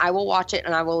on, I will watch it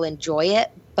and I will enjoy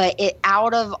it. But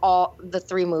out of all the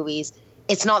 3 movies,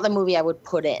 it's not the movie I would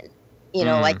put in.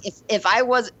 Like if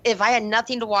I had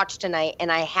nothing to watch tonight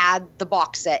and I had the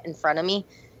box set in front of me,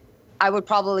 I would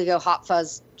probably go Hot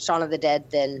Fuzz, Shaun of the Dead,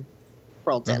 then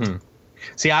World's End.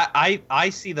 See, I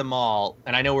see them all,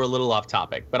 and I know we're a little off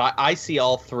topic, but I see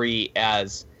all 3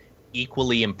 as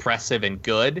equally impressive and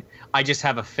good. I just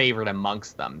have a favorite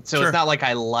amongst them. So It's not like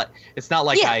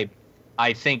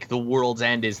I think The World's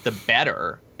End is the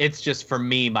better. It's just, for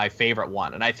me, my favorite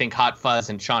one. And I think Hot Fuzz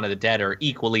and Shaun of the Dead are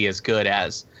equally as good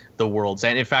as The World's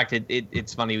End. In fact,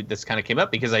 it's funny this kind of came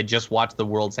up because I just watched The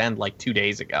World's End like 2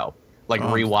 days ago,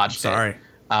 rewatched it.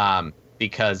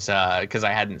 Because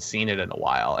I hadn't seen it in a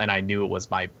while, and I knew it was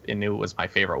my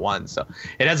favorite one. So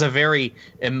it has a very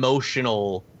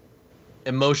emotional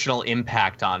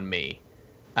impact on me.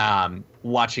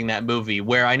 Watching that movie,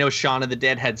 where I know Shaun of the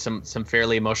Dead had some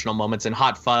fairly emotional moments, and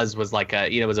Hot Fuzz was like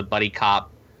was a buddy cop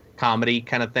comedy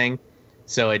kind of thing.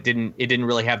 So it didn't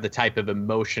really have the type of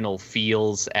emotional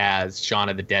feels as Shaun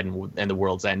of the Dead and The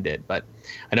World's End did. But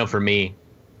I know for me,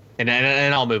 and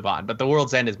I'll move on, but The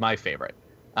World's End is my favorite.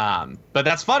 But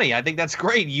that's funny. I think that's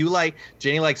great.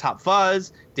 Jenny likes Hot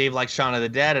Fuzz, Dave likes Shaun of the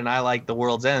Dead, and I like The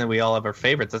World's End, and we all have our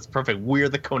favorites. That's perfect. We're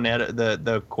the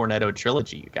Cornetto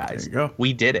trilogy, you guys. There you go.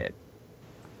 We did it.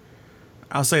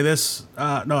 I'll say this.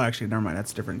 No, actually, never mind.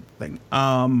 That's a different thing.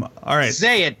 All right.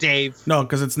 Say it, Dave. No,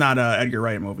 because it's not a Edgar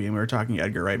Wright movie, and we were talking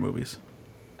Edgar Wright movies.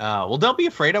 Well, don't be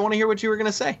afraid. I want to hear what you were going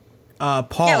to say.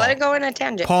 Paul. Yeah, let it go in a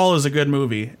tangent. Paul is a good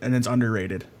movie, and it's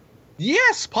underrated.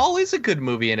 Yes, Paul is a good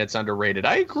movie and it's underrated.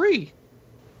 I agree.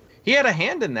 He had a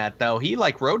hand in that though. He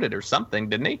like wrote it or something,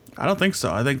 didn't he? I don't think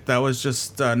so. I think that was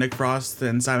just Nick Frost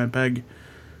and Simon Pegg.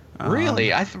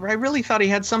 Really? I really thought he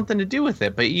had something to do with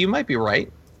it, but you might be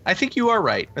right. I think you are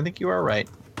right.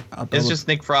 It's just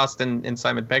Nick Frost and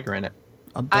Simon Pegg are in it.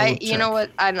 You know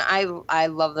what? I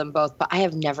love them both, but I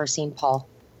have never seen Paul.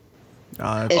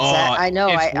 I know.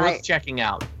 It's worth checking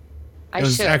out. It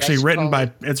was actually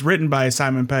written by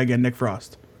Simon Pegg and Nick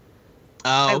Frost.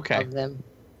 Oh, okay. I love them.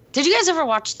 Did you guys ever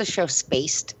watch the show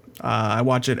Spaced? I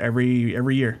watch it every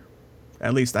year,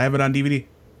 at least. I have it on DVD.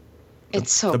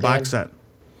 It's so the good. box set.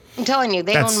 I'm telling you,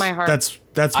 they own my heart.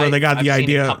 That's where they got the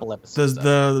idea.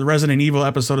 The Resident Evil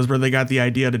episode is where they got the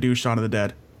idea to do Shaun of the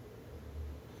Dead.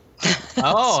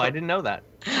 Oh, I didn't know that.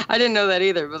 I didn't know that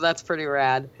either, but that's pretty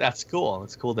rad. That's cool.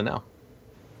 That's cool to know.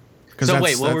 So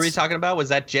wait, what were we talking about? Was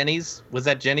that Jenny's?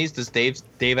 Does Dave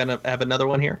have another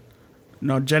one here?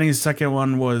 No, Jenny's second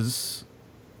one was.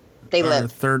 They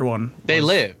Live. Third one. They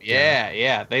Live.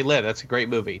 Yeah. They Live. That's a great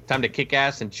movie. Time to kick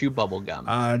ass and chew bubble gum.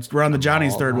 We're on the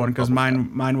Johnny's third one because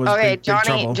mine was Big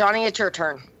Trouble. Johnny, it's your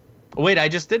turn. Wait, I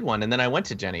just did one and then I went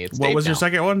to Jenny. What was your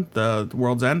second one? The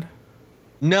World's End?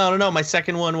 No. My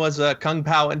second one was Kung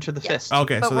Pao Enter the Fist.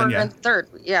 Okay, but so then we're on third.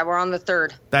 Yeah, we're on the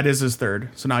third. That is his third.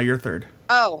 So now you're third.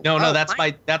 No, that's my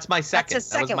second. That was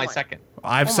my second.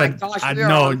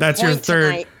 That's your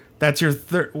third. Tonight. That's your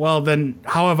third. Well, then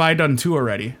how have I done two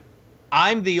already?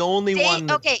 I'm the only one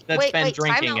that's been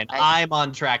drinking, and I'm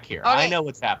on track here. Okay. I know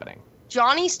what's happening.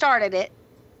 Johnny started it.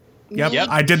 Yep.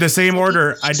 I did the same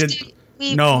order. I did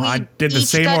the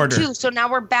same order. Two, so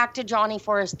now we're back to Johnny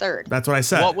for his third. That's what I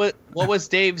said. What was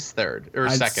Dave's third or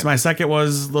second? My second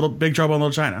was Big Trouble in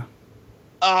Little China.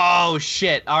 Oh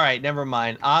shit! All right, never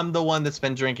mind. I'm the one that's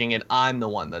been drinking, and I'm the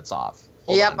one that's off.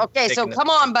 Hold on. Okay. So come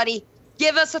on, buddy.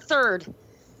 Give us a third.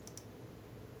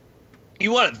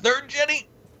 You want a third, Jenny?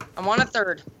 I want a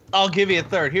third. I'll give you a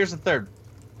third. Here's a third.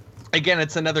 Again,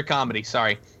 it's another comedy.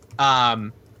 Sorry.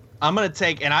 I'm going to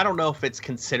take, and I don't know if it's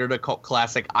considered a cult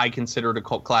classic. I consider it a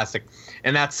cult classic.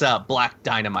 And that's Black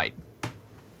Dynamite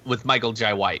with Michael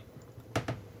Jai White.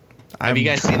 Have you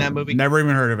guys seen that movie? Never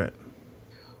even heard of it.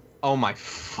 Oh my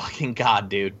fucking God,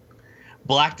 dude.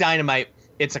 Black Dynamite,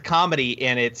 it's a comedy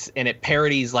and it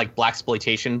parodies like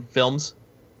blaxploitation films.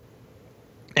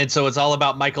 And so it's all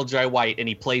about Michael Jai White, and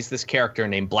he plays this character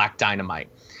named Black Dynamite.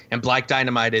 And Black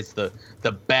Dynamite is the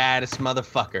baddest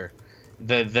motherfucker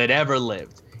that ever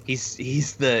lived. He's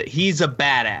a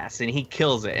badass, and he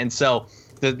kills it. And so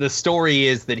the story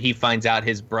is that he finds out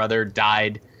his brother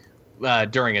died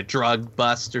during a drug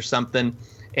bust or something,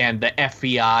 and the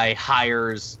FBI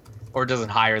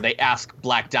they ask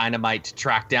Black Dynamite to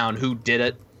track down who did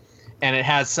it. And it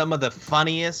has some of the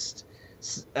funniest,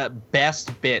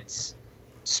 best bits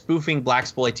spoofing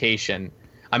blaxploitation.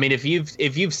 I mean, if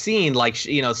you've seen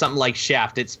something like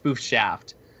Shaft, it spoofs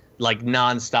Shaft like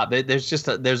nonstop.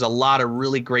 There's a lot of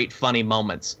really great funny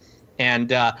moments,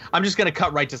 and I'm just gonna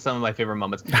cut right to some of my favorite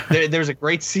moments. There's a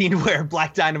great scene where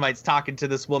Black Dynamite's talking to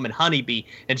this woman Honeybee,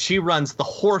 and she runs the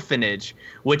Whorphanage,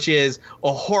 which is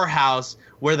a whorehouse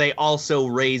where they also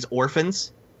raise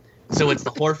orphans. So it's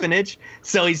the Whorphanage.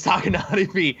 So he's talking to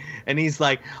Honeybee, and he's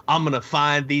like, I'm going to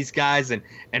find these guys, and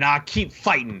I keep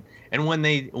fighting. And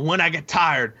when I get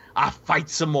tired, I fight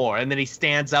some more. And then he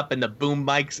stands up, and the boom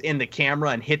mic's in the camera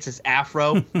and hits his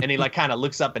afro, and he like kind of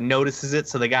looks up and notices it,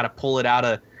 so they got to pull it out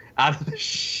of the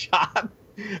shot.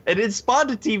 And it spawned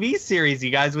a TV series, you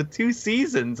guys, with 2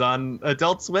 seasons on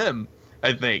Adult Swim,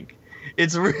 I think.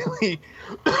 It's really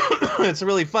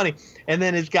funny. And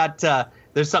then it's got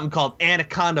there's something called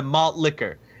Anaconda Malt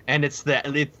Liquor, and it's the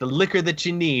liquor that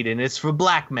you need, and it's for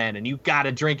black men, and you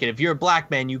gotta drink it. If you're a black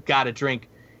man, you gotta drink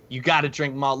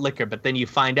malt liquor. But then you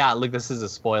find out, look, this is a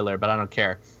spoiler, but I don't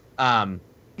care.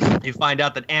 You find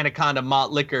out that Anaconda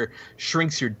Malt Liquor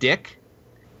shrinks your dick,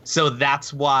 so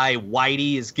that's why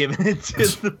Whitey is giving it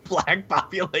to the black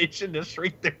population to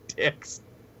shrink their dicks.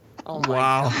 Oh my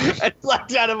God. And Black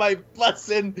Dynamite busts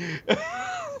in.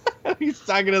 He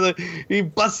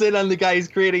busts in on the guy who's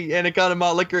creating Anaconda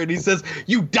Malt Liquor, and he says,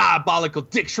 "You diabolical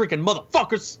dick shrinking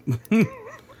motherfuckers."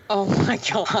 Oh my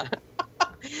God.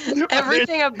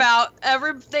 Everything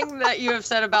that you have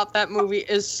said about that movie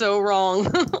is so wrong.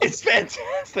 It's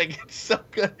fantastic. It's so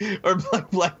good. Or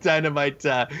Black Dynamite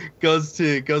goes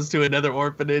to another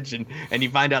orphanage, and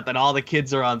you find out that all the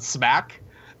kids are on smack.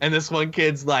 And this one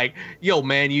kid's like, "Yo,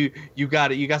 man, you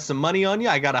got some money on you?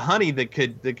 I got a honey that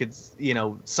could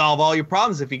solve all your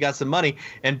problems if you got some money."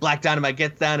 And Black Dynamite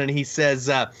gets down and he says,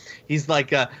 he's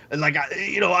like, I'm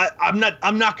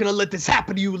not gonna let this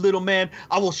happen to you, little man.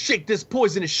 I will shake this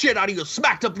poisonous shit out of your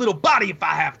smacked up little body if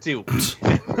I have to.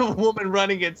 And the woman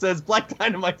running it says, "Black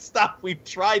Dynamite, stop. We've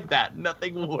tried that.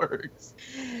 Nothing works."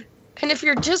 And if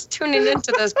you're just tuning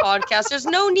into this podcast, there's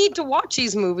no need to watch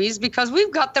these movies because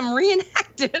we've got them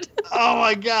reenacted. Oh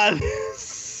my god.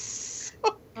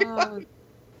 So good.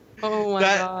 Oh my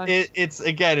god. It's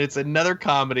another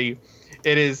comedy.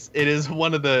 It's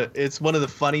one of the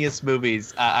funniest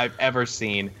movies I've ever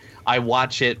seen. I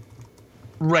watch it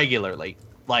regularly.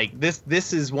 Like this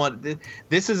is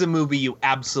a movie you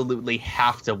absolutely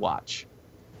have to watch.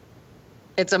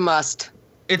 It's a must.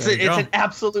 It's an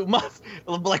absolute must.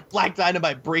 Like Black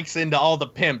Dynamite breaks into all the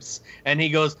pimps and he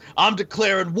goes, "I'm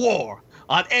declaring war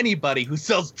on anybody who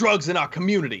sells drugs in our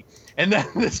community." And then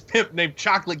this pimp named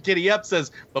Chocolate Giddy Up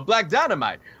says, "But Black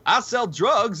Dynamite, I sell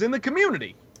drugs in the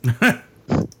community."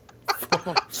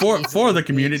 for the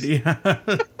community.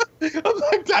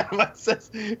 Black Dynamite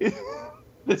says,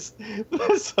 this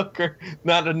hooker,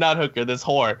 not hooker, this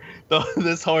whore.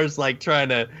 This whore's like trying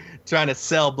to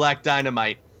sell Black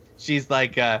Dynamite. She's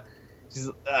like,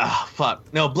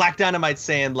 fuck. No, Black Dynamite's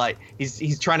saying like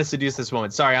he's trying to seduce this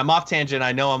woman. Sorry, I'm off tangent.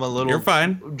 I know I'm a little. You're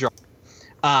fine. Drunk.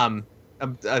 I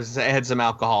had some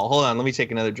alcohol. Hold on, let me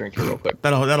take another drink here real quick.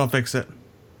 That'll fix it.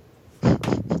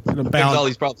 It'll Fix all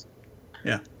these problems.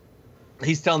 Yeah.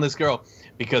 He's telling this girl,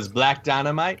 because Black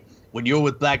Dynamite, when you're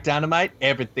with Black Dynamite,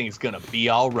 everything's gonna be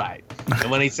all right. And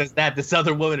when he says that, this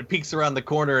other woman peeks around the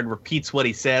corner and repeats what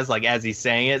he says, like as he's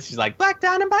saying it. She's like, "Black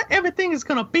Dynamite, everything is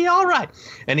gonna be all right."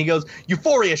 And he goes,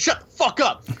 "Euphoria, shut the fuck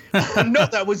up. I know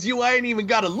that was you. I ain't even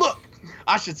gotta look.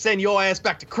 I should send your ass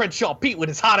back to Crenshaw Pete with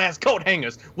his hot ass coat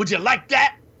hangers. Would you like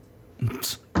that?"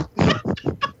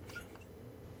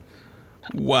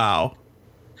 Wow.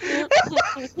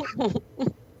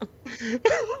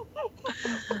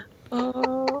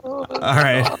 All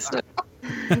right.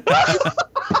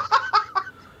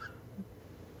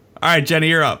 All right, Jenny,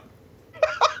 you're up.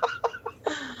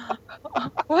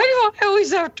 Why do I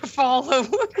always have to follow?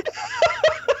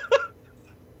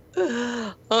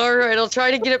 All right, I'll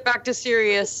try to get it back to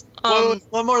serious.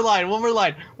 One more line.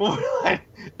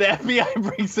 The FBI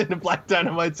breaks into Black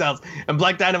Dynamite's house, and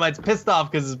Black Dynamite's pissed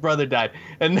off because his brother died.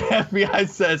 And the FBI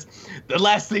says, "The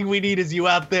last thing we need is you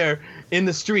out there in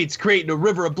the streets creating a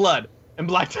river of blood." And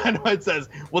Black Dynamite says,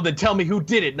 "Well, then tell me who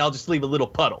did it, and I'll just leave a little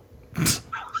puddle."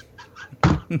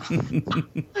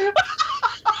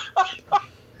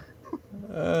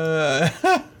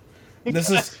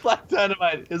 Black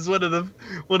Dynamite is one of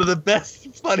the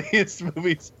best, funniest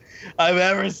movies I've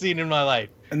ever seen in my life.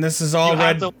 And this is all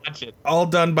all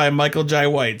done by Michael Jai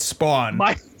White. Spawn.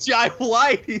 Michael Jai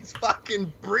White, he's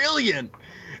fucking brilliant.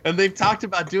 And they've talked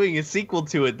about doing a sequel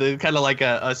to it, the kind of like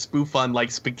a spoof on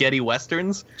like spaghetti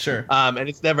westerns. Sure. And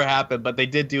it's never happened, but they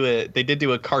did do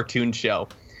a cartoon show.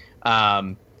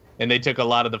 And they took a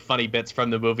lot of the funny bits from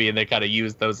the movie and they kind of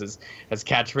used those as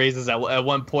catchphrases. At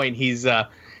one point, he's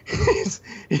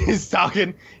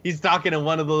talking to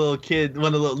one of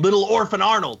the little orphan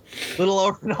Arnold. Little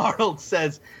orphan Arnold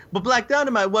says, "But Black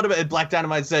Dynamite, what about?" And Black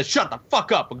Dynamite says, "Shut the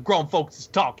fuck up, and grown folks is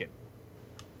talking."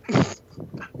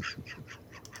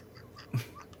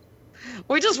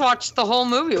 We just watched the whole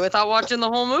movie without watching the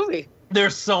whole movie.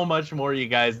 There's so much more, you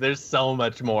guys. There's so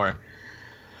much more.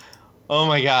 Oh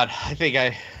my god, I think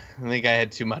I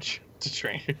had too much to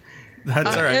drink.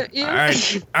 That's all right.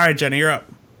 All right, Jenny, you're up.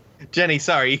 Jenny,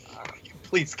 sorry.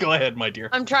 Please go ahead, my dear.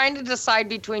 I'm trying to decide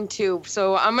between two,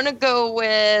 so I'm gonna go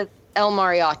with El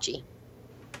Mariachi.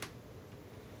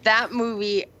 That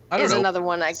movie is another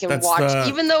one I can watch,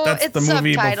 even though it's the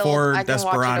movie subtitled. before I can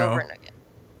Desperado. watch it over and again.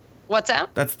 What's that?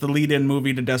 That's the lead-in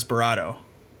movie to Desperado.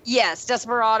 Yes,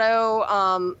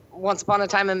 Desperado. Once Upon a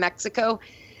Time in Mexico.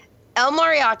 El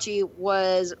Mariachi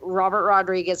was Robert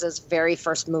Rodriguez's very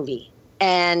first movie,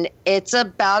 and it's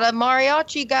about a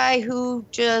mariachi guy who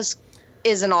just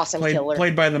is an awesome killer.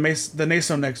 Played by the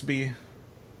Nasonex Bee.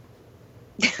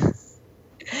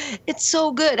 It's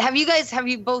so good. Have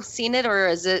you both seen it, or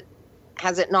has it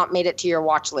not made it to your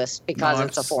watch list because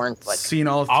it's a foreign flick? Seen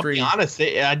all three. I'll be honest,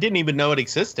 I didn't even know it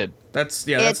existed. That's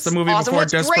the movie awesome. Before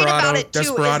Desperado.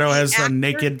 Desperado has a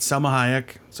naked Salma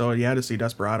Hayek, so you had to see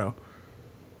Desperado.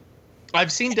 I've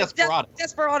seen Desperado.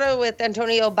 Desperado with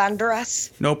Antonio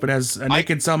Banderas. Nope, it has a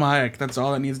naked Salma Hayek. That's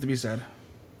all that needs to be said.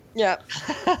 Yeah.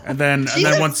 And then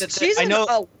once she's in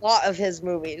a lot of his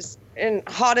movies. And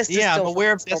Hottest is still I'm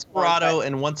aware of Desperado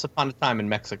and Once Upon a Time in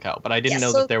Mexico, but I didn't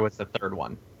know that there was a third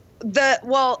one.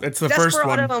 It's the first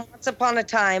one. Desperado and Once Upon a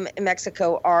Time in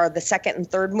Mexico are the second and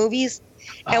third movies.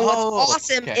 And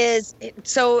what's awesome is,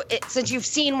 since you've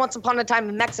seen Once Upon a Time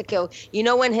in Mexico, you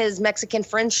know when his Mexican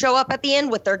friends show up at the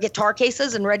end with their guitar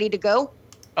cases and ready to go?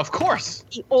 Of course.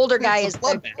 The older guy is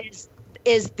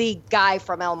the guy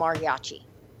from El Mariachi.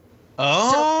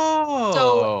 Oh.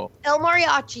 So El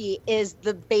Mariachi is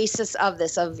the basis of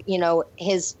this, of, you know,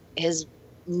 his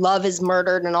love is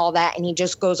murdered and all that, and he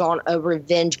just goes on a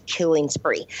revenge killing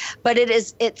spree. But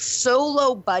it's so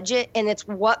low budget, and it's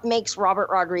what makes Robert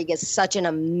Rodriguez such an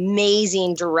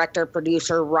amazing director,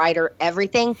 producer, writer,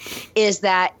 everything, is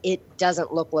that it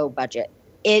doesn't look low budget.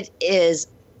 It is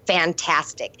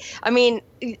fantastic. I mean,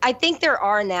 I think there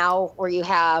are now where you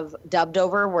have dubbed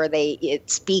over, where it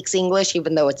speaks English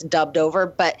even though it's dubbed over,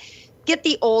 but get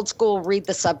the old school, read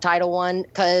the subtitle one,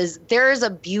 because there is a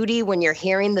beauty when you're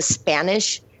hearing the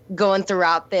Spanish going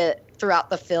throughout the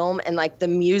film, and like the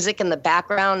music in the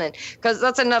background. And because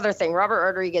that's another thing, Robert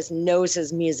Rodriguez knows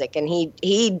his music, and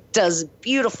he does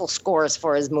beautiful scores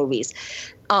for his movies.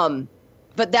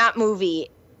 But that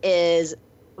movie is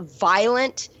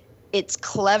violent, it's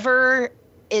clever,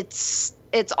 it's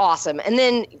awesome. And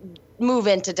then move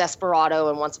into Desperado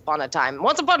and Once Upon a Time.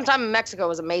 Once Upon a Time in Mexico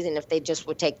was amazing. If they just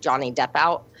would take Johnny Depp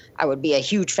out, I would be a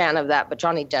huge fan of that. But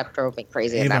Johnny Depp drove me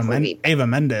crazy in that movie. Eva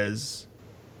Mendes.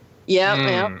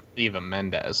 Yeah. Eva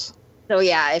Mendes. So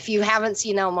yeah, if you haven't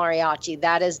seen El Mariachi,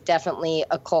 that is definitely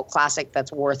a cult classic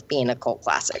that's worth being a cult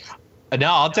classic.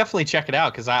 No, I'll definitely check it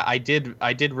out, because I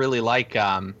did really like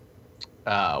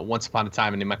Once Upon a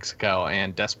Time in New Mexico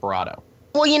and Desperado.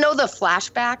 Well, you know the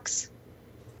flashbacks?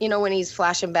 You know, when he's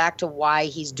flashing back to why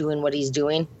he's doing what he's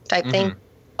doing type thing?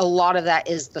 A lot of that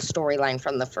is the storyline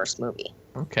from the first movie.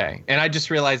 Okay. And I just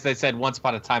realized they said Once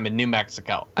Upon a Time in New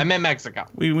Mexico. I meant Mexico.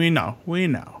 We know.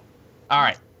 All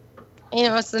right. You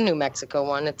know, it's the New Mexico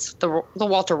one. It's the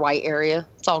Walter White area.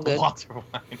 It's all good. Walter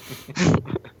White.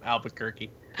 Albuquerque.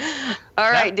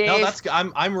 All right, Dave. No,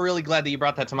 I'm really glad that you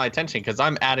brought that to my attention, because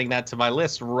I'm adding that to my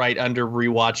list right under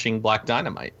rewatching Black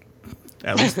Dynamite.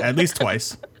 At least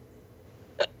twice.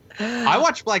 I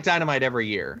watch Black Dynamite every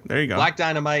year. There you go. Black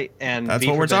Dynamite and V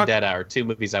for Vendetta are two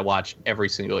movies I watch every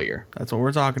single year. That's what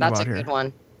we're talking about here. That's a good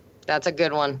one. That's a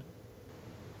good one.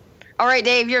 All right,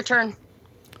 Dave, your turn.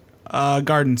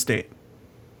 Garden State.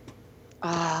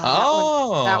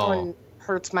 That one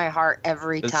hurts my heart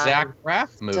every time. The Zach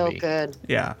Braff movie. So good.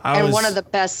 Yeah. One of the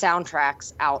best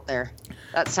soundtracks out there.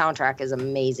 That soundtrack is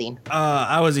amazing.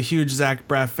 I was a huge Zach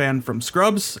Braff fan from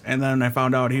Scrubs, and then I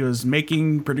found out he was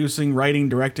making, producing, writing,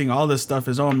 directing, all this stuff,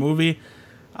 his own movie.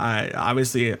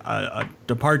 Obviously, a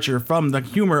departure from the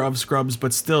humor of Scrubs,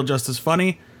 but still just as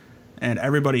funny. And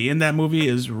everybody in that movie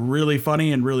is really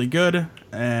funny and really good.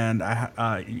 And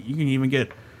you can even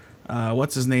get,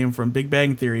 what's his name from Big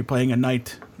Bang Theory, playing a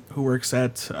knight who works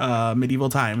at Medieval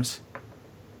Times.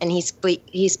 And he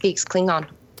speaks Klingon.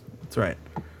 That's right.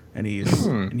 And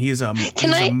he's a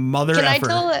mother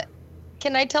effer.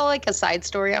 Can I tell like a side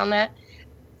story on that?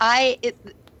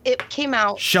 It came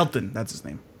out. Shelton, that's his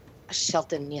name.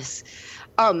 Shelton, yes.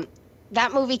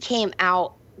 That movie came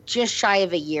out just shy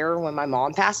of a year when my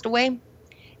mom passed away.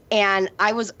 And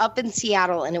I was up in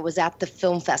Seattle, and it was at the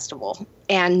film festival.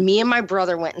 And me and my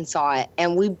brother went and saw it.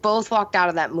 And we both walked out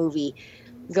of that movie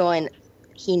going,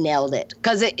 he nailed it.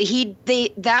 Because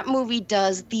that movie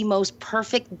does the most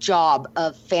perfect job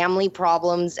of family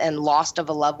problems and loss of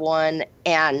a loved one.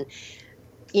 And,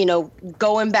 you know,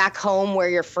 going back home where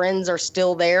your friends are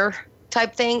still there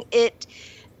type thing. It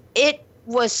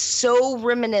was so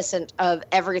reminiscent of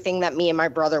everything that me and my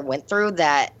brother went through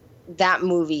that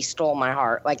movie stole my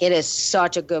heart. Like, it is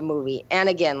such a good movie. And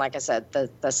again, like I said, the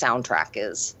soundtrack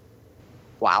is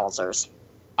wowzers.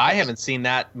 I haven't seen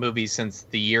that movie since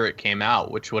the year it came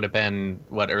out, which would have been,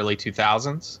 early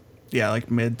 2000s? Yeah, like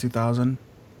mid 2000.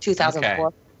 2004.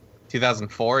 Okay.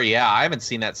 2004? Yeah, I haven't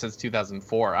seen that since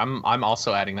 2004. I'm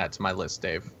also adding that to my list,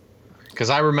 Dave. Because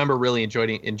I remember really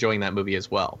enjoying that movie as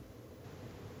well.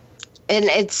 And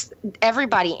it's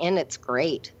everybody in it's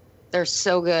great. They're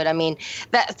so good. I mean,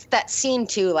 that scene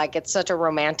too, like, it's such a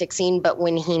romantic scene, but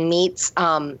when he meets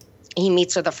her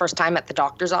the first time at the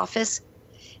doctor's office,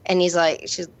 and she's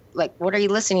like, what are you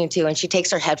listening to? And she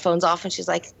takes her headphones off, and she's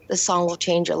like, this song will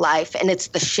change your life. And it's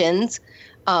the Shins.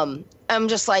 I'm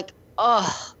just like,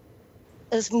 oh,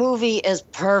 this movie is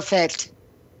perfect.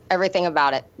 Everything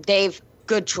about it. Dave,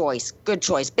 good choice. Good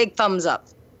choice. Big thumbs up.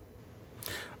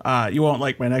 You won't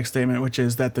like my next statement, which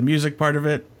is that the music part of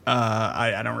it,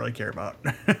 I don't really care about.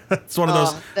 It's one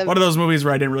of those movies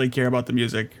where I didn't really care about the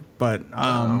music, but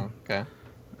okay.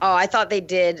 Oh, I thought they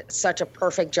did such a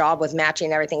perfect job with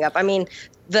matching everything up. I mean,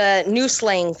 the new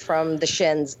slang from the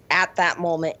Shins at that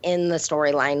moment in the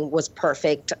storyline was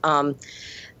perfect.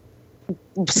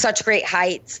 Such great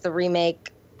heights. The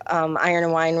remake, Iron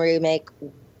and Wine remake,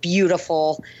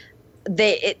 beautiful.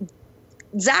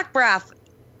 Zach Braff,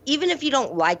 even if you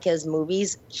don't like his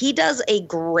movies, he does a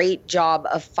great job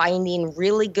of finding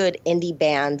really good indie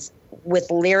bands with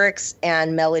lyrics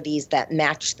and melodies that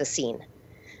match the scene.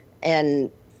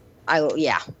 And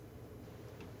that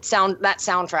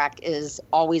soundtrack is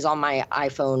always on my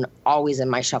iPhone, always in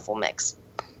my shuffle mix.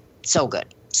 So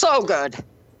good. So good.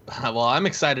 Well, I'm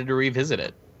excited to revisit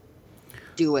it.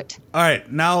 Do it. All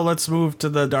right, now let's move to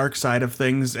the dark side of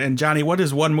things. And Johnny, what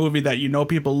is one movie that you know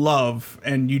people love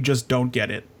and you just don't get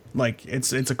it? Like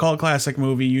it's a cult classic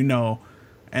movie, you know,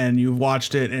 and you've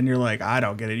watched it and you're like, I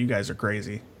don't get it. You guys are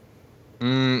crazy.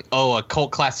 A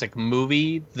cult classic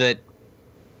movie that,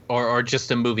 or just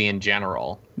a movie in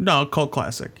general? No, cult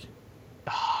classic.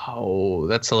 Oh,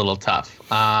 that's a little tough.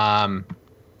 I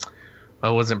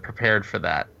wasn't prepared for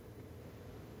that.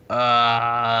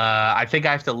 I think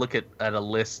I have to look at a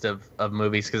list of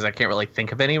movies because I can't really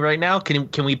think of any right now.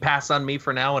 Can we pass on me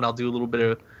for now and I'll do a little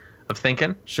bit of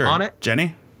thinking on it?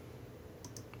 Jenny?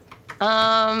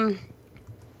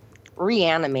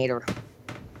 Reanimator.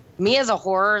 Me as a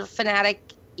horror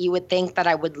fanatic, you would think that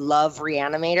I would love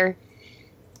Reanimator.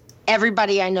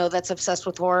 Everybody I know that's obsessed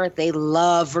with horror, they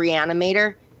love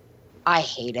Reanimator. I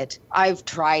hate it. I've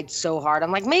tried so hard.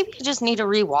 I'm like, maybe I just need to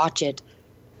rewatch it.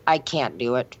 I can't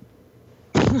do it.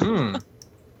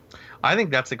 I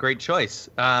think that's a great choice.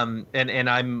 And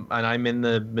I'm in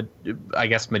the, I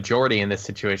guess, majority in this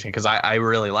situation because I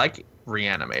really like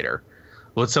Reanimator.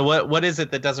 Well, so what is it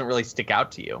that doesn't really stick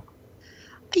out to you?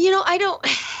 I don't.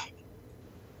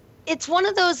 It's one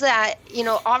of those that,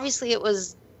 obviously it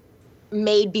was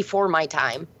made before my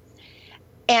time.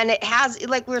 And it has,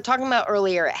 like we were talking about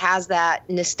earlier, it has that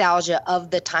nostalgia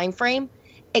of the time frame,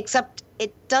 except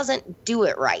it doesn't do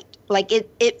it right. Like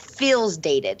it feels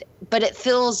dated, but it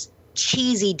feels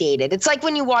cheesy dated. It's like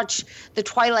when you watch the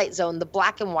Twilight Zone, the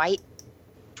black and white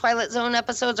Twilight Zone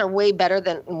episodes are way better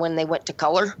than when they went to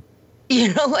color.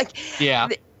 Yeah.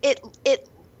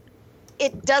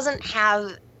 It doesn't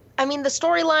have, I mean, the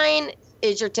storyline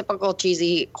is your typical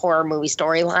cheesy horror movie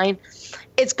storyline.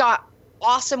 It's got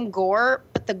awesome gore,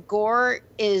 but the gore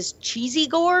is cheesy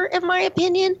gore, in my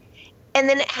opinion. And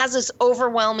then it has this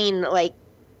overwhelming,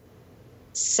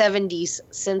 70s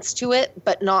sense to it,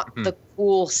 but not the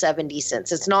cool 70s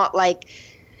sense. It's not like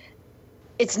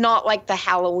the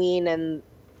Halloween and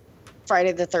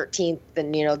Friday the 13th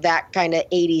and, that kind of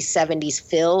 80s, 70s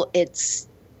feel. It's,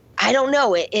 I don't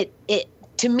know. It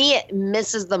to me, it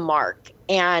misses the mark.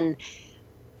 And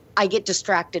I get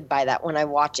distracted by that when I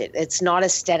watch it. It's not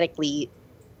aesthetically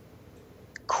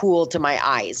cool to my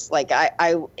eyes.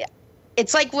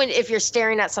 It's like if you're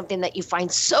staring at something that you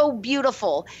find so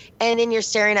beautiful and then you're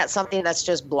staring at something that's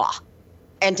just blah.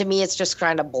 And to me, it's just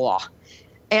kind of blah.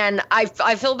 And I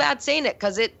feel bad saying it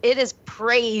because it is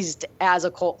praised as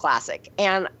a cult classic.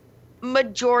 And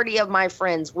majority of my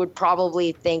friends would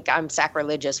probably think I'm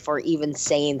sacrilegious for even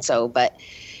saying so. But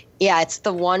yeah, it's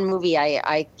the one movie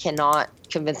I cannot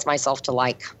convince myself to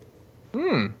like.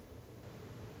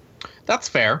 That's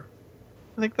fair.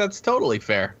 I think that's totally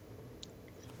fair.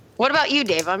 What about you,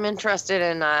 Dave? I'm interested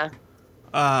in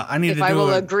if I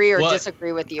will agree or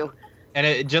disagree with you.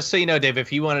 And just so you know, Dave,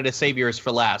 if you wanted to save yours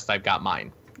for last, I've got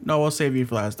mine. No, we'll save you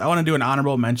for last. I want to do an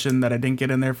honorable mention that I didn't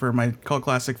get in there for my cult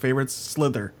classic favorites,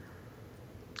 Slither.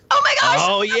 Oh my gosh!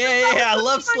 Oh yeah, I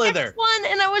love Slither. One,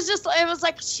 and I was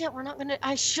like, shit, we're not gonna.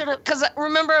 I should have, because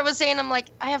remember I was saying I'm like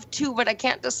I have two, but I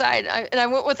can't decide. And I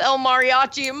went with El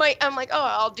Mariachi. I'm like, oh,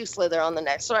 I'll do Slither on the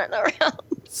next one around.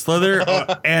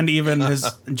 Slither, and even his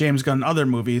James Gunn other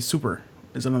movie, Super,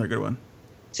 is another good one.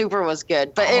 Super was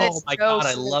good, but oh my god,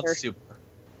 I love Super.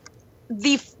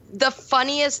 The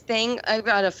funniest thing, I've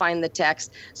got to find the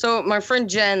text. So my friend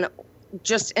Jen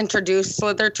just introduced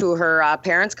Slither to her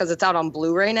parents because it's out on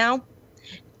Blu-ray now.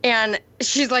 And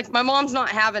she's like, my mom's not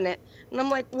having it. And I'm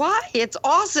like, why? It's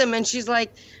awesome. And she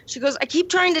goes, I keep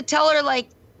trying to tell her,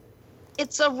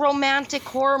 it's a romantic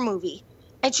horror movie.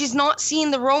 And she's not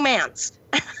seeing the romance.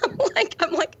 I'm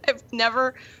like, I've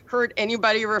never heard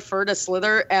anybody refer to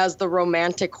Slither as the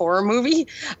romantic horror movie.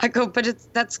 I go, but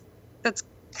that's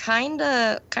kind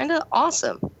of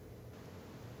awesome.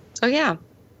 So yeah.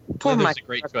 Slither's a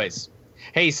great choice.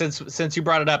 Hey, since you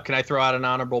brought it up, can I throw out an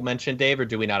honorable mention, Dave, or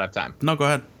do we not have time? No, go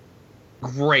ahead.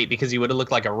 Great, because you would have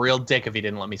looked like a real dick if you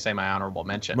didn't let me say my honorable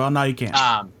mention. Well, now you can't.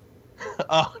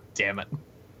 Oh, damn it.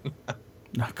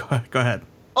 No, go ahead.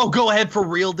 Oh, go ahead for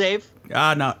real, Dave?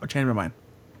 No, I changed my mind.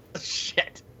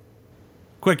 Shit.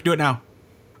 Quick, do it now.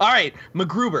 All right,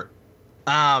 MacGruber.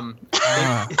 I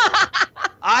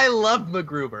love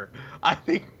MacGruber. I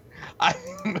think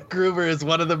MacGruber is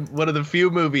one of the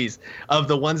few movies of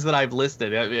the ones that I've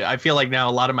listed. I feel like now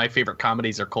a lot of my favorite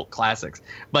comedies are cult classics,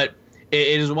 but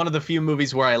it is one of the few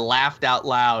movies where I laughed out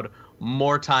loud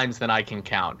more times than I can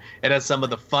count. It has some of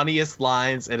the funniest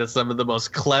lines. It has some of the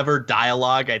most clever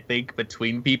dialogue, I think,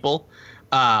 between people.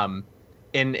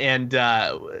 And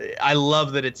I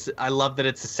love that it's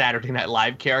a Saturday Night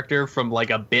Live character from like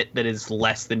a bit that is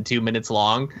less than 2 minutes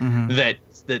long that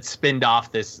spun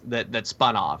off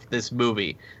this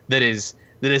movie that is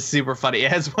super funny.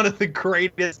 It has one of the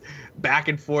greatest back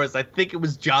and forths. I think it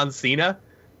was John Cena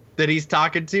that he's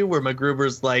talking to, where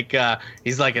MacGruber's like,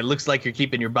 he's like, it looks like you're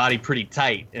keeping your body pretty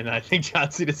tight. And I think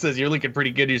John Cena says, you're looking pretty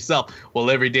good yourself.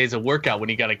 Well, every day's a workout when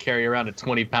you got to carry around a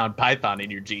 20-pound python in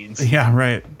your jeans. Yeah,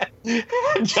 right.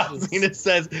 John Cena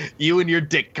says, you and your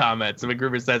dick comments. And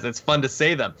MacGruber says, it's fun to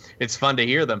say them. It's fun to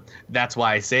hear them. That's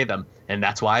why I say them. And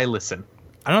that's why I listen.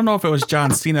 I don't know if it was John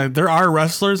Cena. There are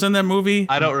wrestlers in that movie.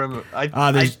 I don't remember.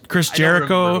 There's Chris Jericho. I don't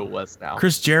remember who it was now.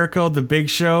 Chris Jericho, The Big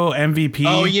Show, MVP.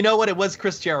 Oh, you know what? It was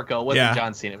Chris Jericho. It wasn't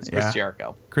John Cena. It was Chris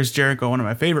Jericho. Chris Jericho, one of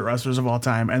my favorite wrestlers of all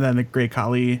time. And then the Great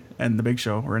Khali and The Big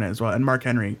Show were in it as well. And Mark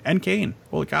Henry and Kane.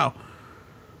 Holy cow.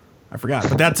 I forgot.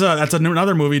 But that's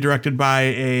another movie directed by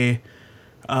a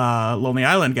Lonely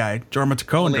Island guy, Jorma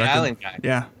Taccone. Lonely Island guy.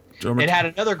 Yeah. It had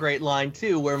another great line,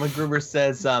 too, where MacGruber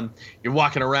says, you're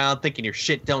walking around thinking your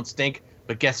shit don't stink,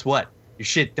 but guess what? Your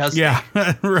shit does stink.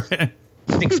 Yeah, right.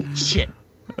 Stinks like shit.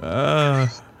 Yeah.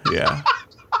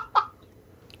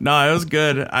 No, it was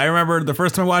good. I remember the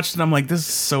first time I watched it, I'm like, this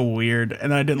is so weird.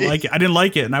 And I didn't like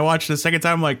it. And I watched it the second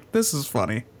time, I'm like, this is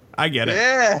funny. I get it.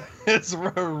 Yeah. It's,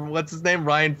 what's his name?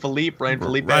 Ryan Philippe,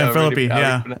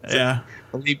 yeah.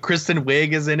 Kristen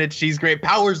Wiig is in it. She's great.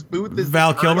 Powers Booth is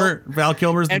Val Kilmer. Val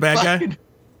Kilmer's the bad guy.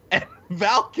 And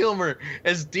Val Kilmer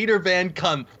as Dieter Van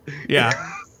Kunt. Yeah.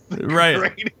 Right.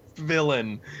 Greatest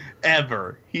villain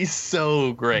ever. He's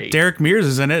so great. Derek Mears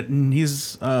is in it, and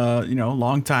he's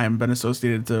long time been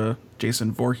associated to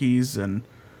Jason Voorhees and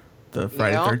the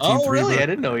Friday the 13th. Oh, really? reboot. I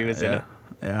didn't know he was in it.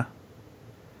 Yeah.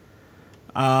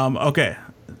 Okay.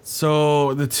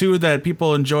 So the two that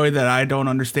people enjoy that I don't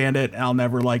understand it, I'll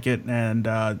never like it, and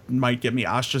might get me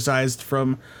ostracized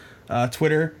from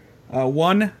Twitter.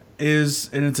 One is,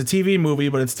 and it's a TV movie,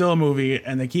 but it's still a movie,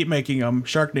 and they keep making them,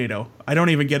 Sharknado. I don't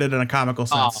even get it in a comical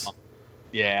sense. Oh,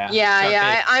 yeah.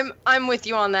 Yeah. I'm with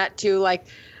you on that too. Like,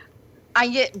 I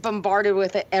get bombarded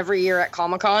with it every year at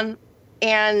Comic-Con,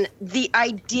 and the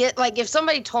idea, like, if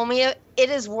somebody told me it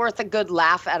is worth a good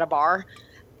laugh at a bar.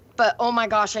 But oh my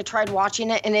gosh, I tried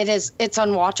watching it and it's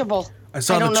unwatchable. I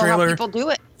saw the trailer know how people do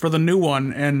it. For the new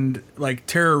one, and like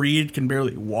Tara Reid can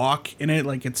barely walk in it.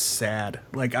 Like, it's sad.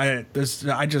 Like, I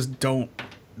just don't.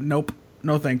 Nope.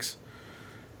 No thanks.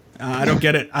 I don't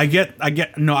get it. I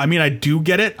do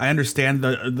get it. I understand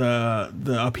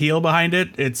the appeal behind it.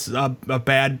 It's a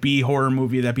bad B horror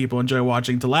movie that people enjoy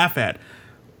watching to laugh at.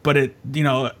 But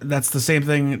that's the same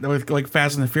thing with like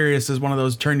Fast and the Furious is one of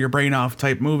those turn your brain off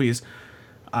type movies.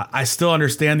 I still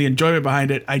understand the enjoyment behind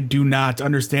it. I do not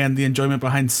understand the enjoyment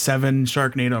behind 7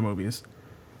 Sharknado movies.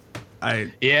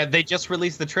 Yeah, they just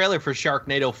released the trailer for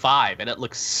Sharknado 5, and it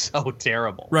looks so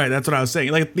terrible. Right, that's what I was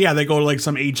saying. Like, yeah, they go to like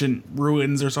some ancient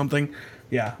ruins or something.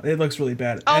 Yeah, it looks really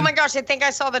bad. Oh my gosh, I think I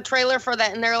saw the trailer for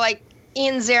that, and they're like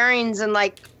Ian Zierin's in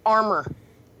like armor.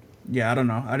 Yeah, I don't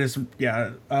know.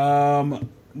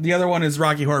 The other one is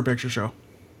Rocky Horror Picture Show.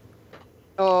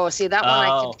 Oh, see, that one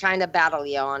I could kind of battle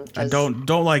you on. I don't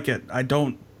like it. I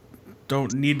don't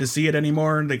need to see it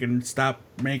anymore. They can stop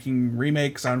making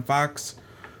remakes on Fox.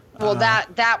 Well,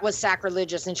 that was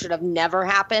sacrilegious and should have never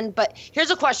happened. But here's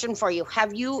a question for you.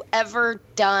 Have you ever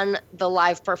done the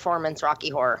live performance Rocky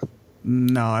Horror?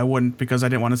 No, I wouldn't, because I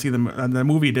didn't want to see the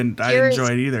movie. I didn't enjoy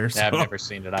it either. So. Yeah, I've never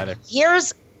seen it either.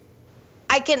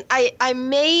 I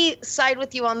may side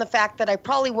with you on the fact that I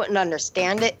probably wouldn't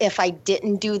understand it if I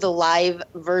didn't do the live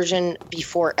version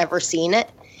before ever seeing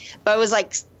it. But I was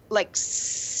like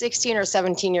 16 or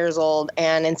 17 years old,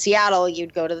 and in Seattle,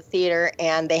 you'd go to the theater,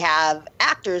 and they have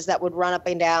actors that would run up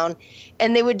and down,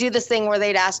 and they would do this thing where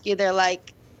they'd ask you, they're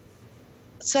like,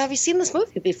 so have you seen this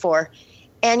movie before?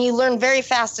 And you learn very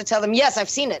fast to tell them, yes, I've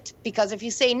seen it. Because if you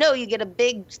say no, you get a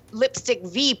big lipstick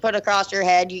V put across your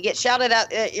head. You get shouted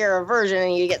out at your aversion,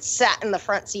 and you get sat in the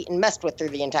front seat and messed with through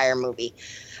the entire movie.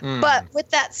 But with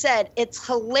that said, it's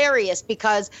hilarious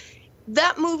because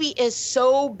that movie is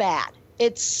so bad.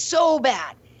 It's so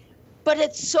bad. but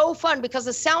it's so fun because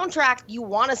the soundtrack, you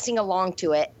want to sing along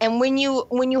to it. And when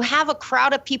you have a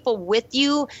crowd of people with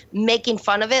you making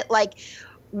fun of it, like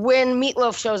when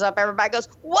Meatloaf shows up, everybody goes,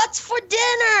 "What's for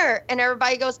dinner?" And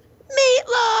everybody goes,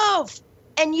 "Meatloaf."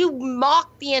 And you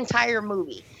mock the entire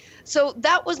movie. So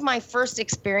that was my first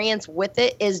experience with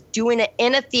it, is doing it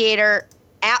in a theater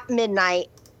at midnight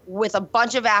with a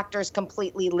bunch of actors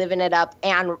completely living it up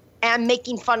and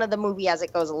making fun of the movie as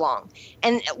it goes along.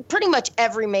 And pretty much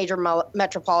every major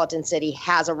metropolitan city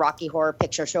has a Rocky Horror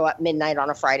Picture Show at midnight on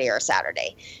a Friday or a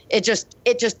Saturday. It just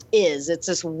is. It's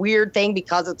this weird thing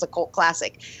because it's a cult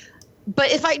classic.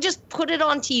 But if I just put it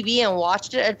on TV and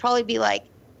watched it, I'd probably be like,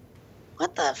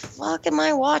 what the fuck am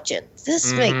I watching?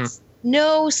 This makes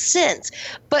no sense.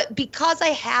 But because I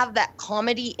have that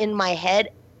comedy in my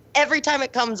head, every time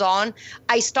it comes on,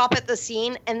 I stop at the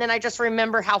scene and then I just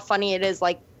remember how funny it is,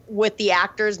 like with the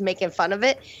actors making fun of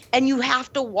it. And you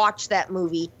have to watch that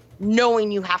movie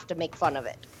knowing you have to make fun of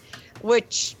it,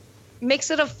 which makes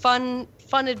it a fun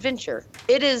adventure.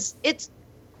 It's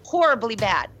horribly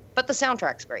bad, but the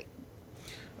soundtrack's great.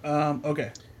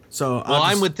 Okay. So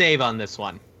I'm with Dave on this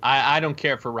one. I don't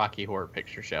care for Rocky Horror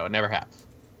Picture Show. I never have.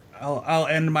 I'll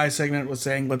end my segment with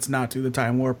saying let's not do the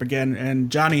time warp again.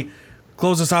 And Johnny,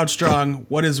 close us out strong.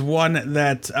 What is one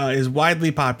that is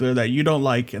widely popular that you don't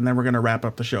like? And then we're going to wrap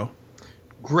up the show.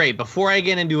 Great. Before I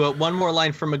get into it, one more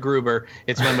line from MacGruber.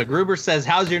 It's when MacGruber says,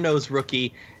 "How's your nose,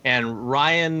 rookie?" And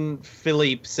Ryan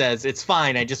Philippe says, "It's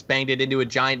fine. I just banged it into a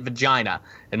giant vagina."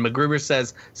 And MacGruber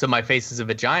says, "So my face is a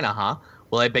vagina, huh?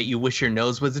 Well, I bet you wish your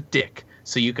nose was a dick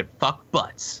so you could fuck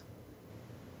butts."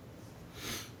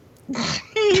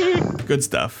 Good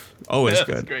stuff. Always That's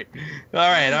good. Great. All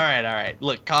right.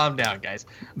 Look, calm down, guys.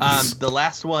 The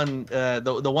last one,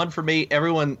 the one for me,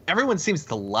 everyone seems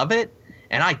to love it,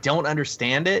 and I don't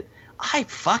understand it. I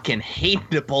fucking hate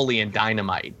Napoleon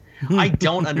Dynamite. I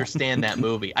don't understand that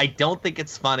movie. I don't think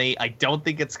it's funny. I don't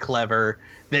think it's clever.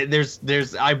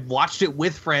 I watched it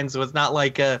with friends, so it's not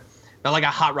like a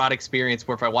hot rod experience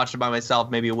where if I watched it by myself,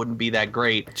 maybe it wouldn't be that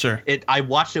great. Sure. I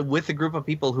watched it with a group of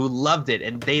people who loved it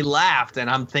and they laughed, and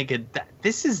I'm thinking,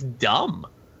 this is dumb.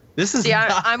 This is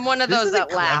I'm one of those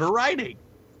that laugh. Clever writing.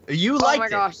 You liked it. Oh my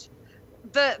gosh.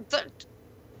 The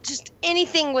just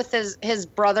anything with his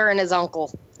brother and his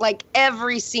uncle. Like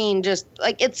every scene, just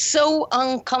like it's so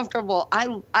uncomfortable.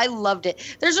 I loved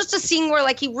it. There's just a scene where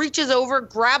like he reaches over,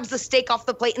 grabs the steak off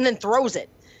the plate, and then throws it.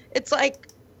 It's like,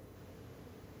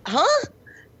 huh?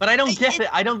 But I don't get it.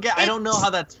 I don't know how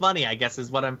that's funny, I guess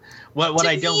is what I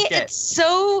don't get. It's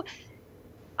so,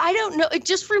 I don't know. It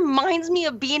just reminds me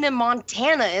of being in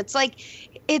Montana. It's like,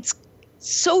 it's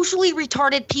socially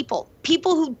retarded people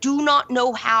who do not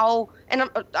know how, and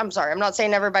I'm sorry, I'm not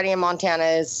saying everybody in Montana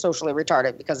is socially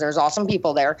retarded because there's awesome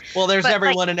people there. Well, there's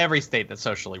everyone in every state that's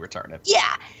socially retarded.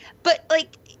 Yeah. But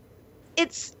like,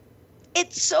 it's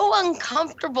so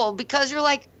uncomfortable because you're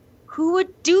like, who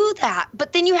would do that?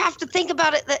 But then you have to think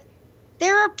about it that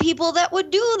there are people that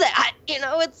would do that. You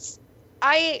know,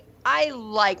 I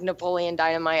like Napoleon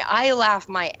Dynamite. I laugh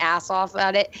my ass off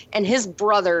at it. And his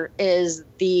brother is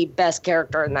the best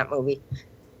character in that movie.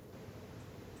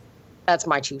 That's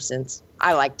my 2 cents.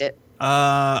 I liked it.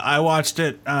 I watched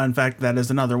it. In fact, that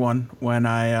is another one when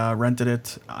I rented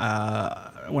it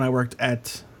when I worked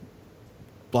at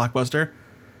Blockbuster.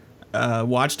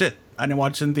 Watched it. I didn't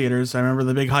watch it in theaters. I remember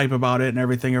the big hype about it and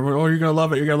everything. Everyone, oh, you're gonna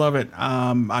love it. You're gonna love it.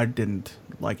 I didn't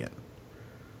like it.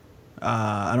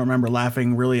 I don't remember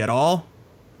laughing really at all,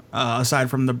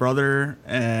 aside from the brother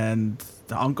and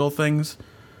the uncle things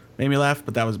made me laugh,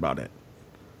 but that was about it.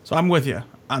 So I'm with you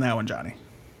on that one, Johnny.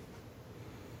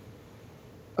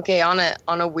 Okay, on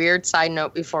a weird side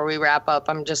note before we wrap up,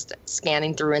 I'm just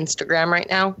scanning through Instagram right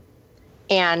now,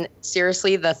 and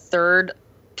seriously, the third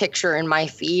picture in my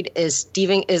feed is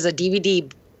a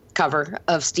DVD cover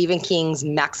of Stephen King's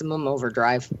Maximum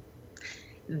Overdrive.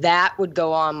 That would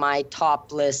go on my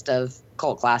top list of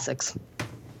cult classics.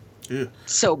 Ew.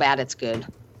 So bad it's good.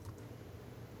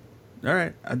 All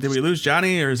right. Did we lose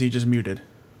Johnny, or is he just muted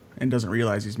and doesn't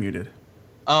realize he's muted?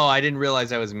 Oh, I didn't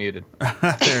realize I was muted.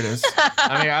 There it is.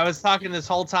 I mean, I was talking this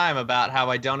whole time about how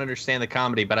I don't understand the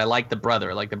comedy, but I like the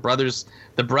brother. Like the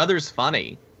brother's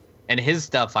funny, and his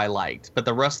stuff I liked, but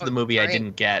the rest of the movie I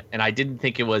didn't get, and I didn't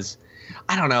think it was,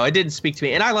 I don't know, it didn't speak to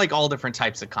me. And I like all different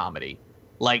types of comedy.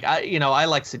 Like I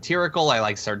like satirical, I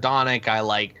like sardonic, I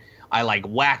like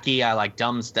wacky, I like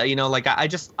dumb stuff. You know, like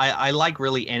I like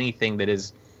really anything that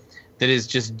is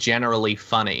just generally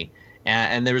funny.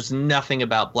 And there's nothing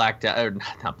about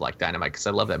not Black Dynamite, because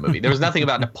I love that movie. There was nothing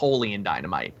about Napoleon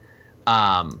Dynamite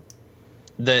that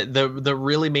that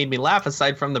really made me laugh,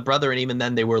 aside from the brother, and even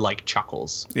then they were like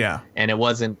chuckles. Yeah. And it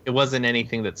wasn't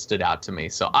anything that stood out to me.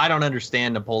 So I don't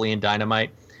understand Napoleon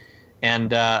Dynamite.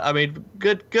 And I mean,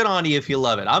 good on you if you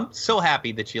love it. I'm so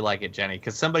happy that you like it, Jenny,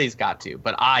 because somebody's got to,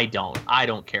 but I don't. I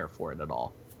don't care for it at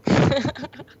all.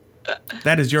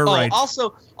 That is your right.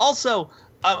 Also,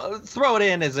 throw it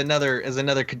in as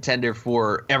another contender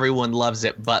for everyone loves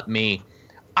it but me.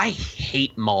 I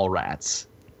hate Mallrats.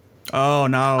 Oh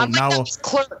no! Now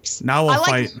Clerks. Now we'll I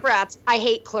fight. like Mallrats. I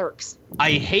hate Clerks.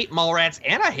 I hate Mallrats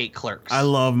and I hate Clerks. I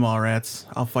love Mallrats.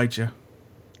 I'll fight you.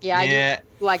 Yeah, I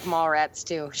do like Mallrats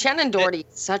too. Shannon Doherty's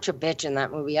such a bitch in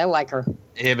that movie. I like her.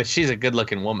 Yeah, but she's a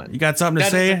good-looking woman. You got something to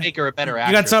That say? doesn't make her a better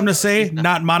actress. You got something to say?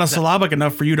 Not monosyllabic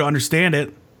enough for you to understand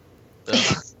it.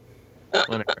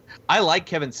 Whatever. I like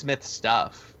Kevin Smith's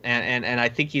stuff, and I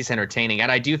think he's entertaining,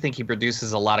 and I do think he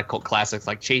produces a lot of cult classics,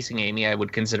 like Chasing Amy. I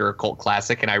would consider a cult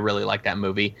classic, and I really like that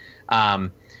movie.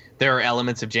 There are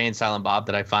elements of Jay and Silent Bob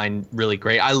that I find really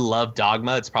great. I love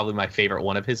Dogma. It's probably my favorite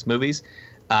one of his movies.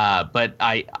 But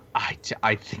I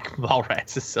think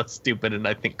Mallrats is so stupid, and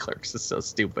I think Clerks is so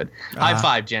stupid. High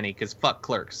five, Jenny, because fuck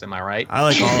Clerks. Am I right? I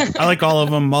like all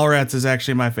of them. Mallrats is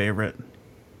actually my favorite.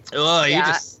 Oh, you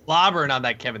just slobbering on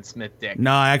that Kevin Smith dick.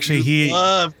 No, actually, you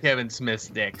love Kevin Smith's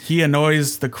dick. He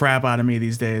annoys the crap out of me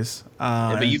these days.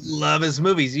 Yeah, but you love his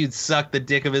movies. You'd suck the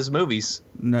dick of his movies.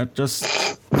 Not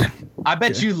just. I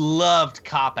bet you loved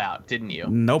Cop Out, didn't you?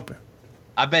 Nope.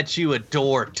 I bet you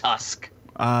adore Tusk.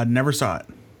 Never saw it.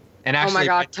 And actually, oh my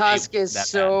God, Tusk is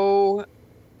so.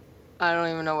 I don't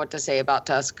even know what to say about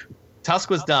Tusk. Tusk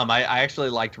was dumb. I actually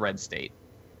liked Red State.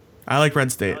 I like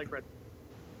Red State.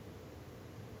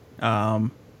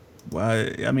 Well,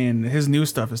 I mean, his new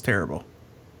stuff is terrible.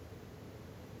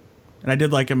 And I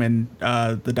did like him in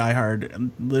the Die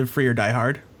Hard, Live Free or Die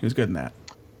Hard. He was good in that.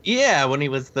 Yeah, when he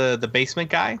was the basement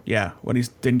guy. Yeah, when he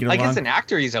didn't get along. Like as an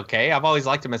actor, he's okay. I've always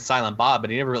liked him as Silent Bob, but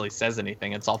he never really says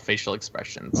anything. It's all facial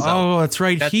expressions. So oh, that's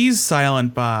right. He's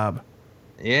Silent Bob.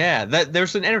 Yeah,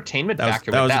 there's an entertainment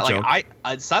factor with that.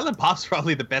 Like Silent Bob's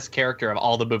probably the best character of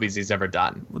all the movies he's ever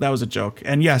done. Well, that was a joke.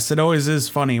 And yes, it always is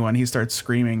funny when he starts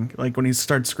screaming. Like when he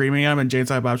starts screaming at him in Jay and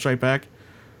Silent Bob Strike Back.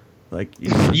 Like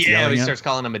yeah, he starts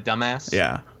calling him a dumbass.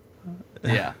 Yeah.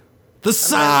 Yeah. The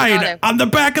sign on the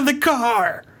back of the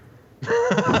car.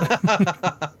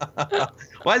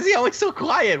 Why is he always so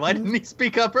quiet? Why didn't he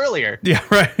speak up earlier? Yeah,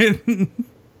 right.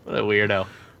 What a weirdo.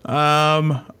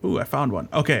 Ooh, I found one.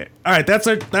 Okay. All right,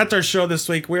 that's our show this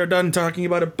week. We are done talking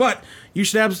about it, but you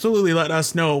should absolutely let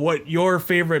us know what your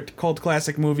favorite cult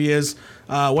classic movie is.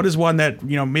 What is one that,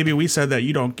 maybe we said that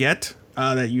you don't get,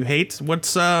 that you hate?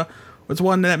 What's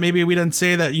one that maybe we didn't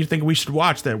say that you think we should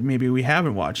watch that maybe we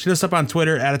haven't watched? Hit us up on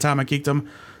Twitter at Atomic Geekdom.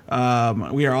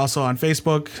 We are also on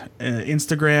Facebook,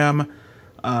 Instagram,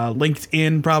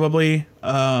 LinkedIn probably,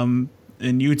 and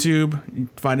YouTube. You can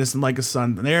find us and like us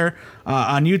on there.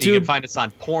 On YouTube. You can find us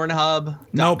on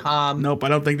Pornhub.com. Nope, I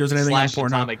don't think there's anything on Pornhub.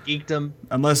 Atomic Geekdom.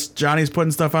 Unless Johnny's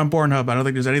putting stuff on Pornhub. I don't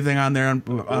think there's anything on there on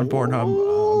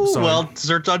Pornhub. Well,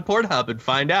 search on Pornhub and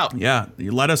find out. Yeah,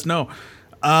 you let us know.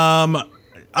 On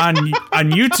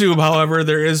YouTube, however,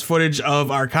 there is footage of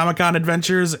our Comic-Con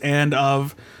adventures and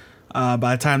of,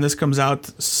 by the time this comes out,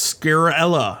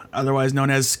 Scarella, otherwise known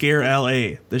as Scare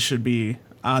LA. This should be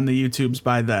on the YouTubes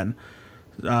by then.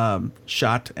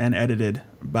 Shot and edited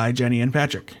by Jenny and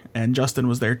Patrick, and Justin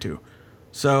was there too.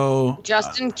 So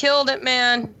Justin killed it,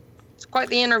 man. It's quite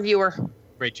the interviewer.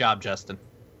 Great job, Justin.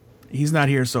 He's not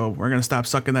here, so we're gonna stop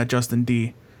sucking that Justin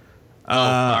D.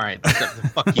 All right.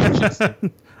 Fuck you,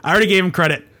 Justin. I already gave him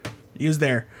credit. He was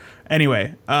there.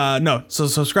 Anyway, no. So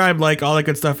subscribe, like, all that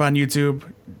good stuff on YouTube,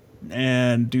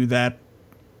 and do that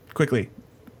quickly.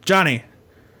 Johnny.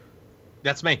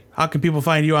 That's me. How can people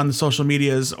find you on the social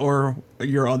medias or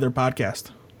your other podcast?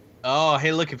 Oh,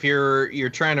 hey, look, if you're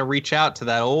trying to reach out to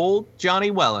that old Johnny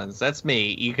Wellens, that's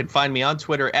me. You can find me on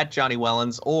Twitter at Johnny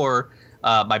Wellens or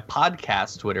my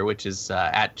podcast Twitter, which is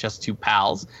at Just Two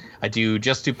Pals. I do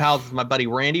Just Two Pals with my buddy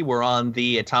Randy. We're on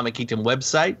the Atomic Geekdom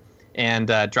website and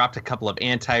dropped a couple of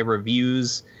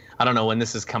anti-reviews. I don't know when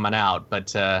this is coming out,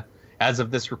 but as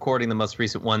of this recording, the most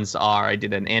recent ones are I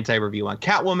did an anti-review on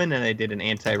Catwoman and I did an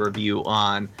anti-review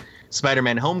on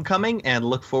Spider-Man Homecoming, and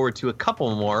look forward to a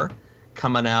couple more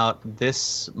coming out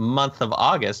this month of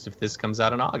August if this comes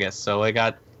out in August. So I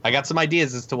got some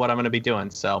ideas as to what I'm going to be doing.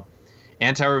 So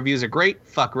anti-reviews are great.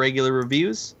 Fuck regular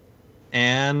reviews.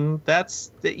 And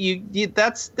that's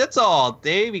all,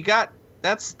 Dave. You got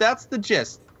that's the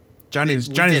gist. Johnny's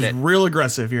real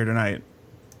aggressive here tonight.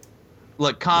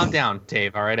 Look, calm down,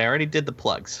 Dave. All right, I already did the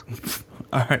plugs.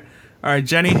 All right,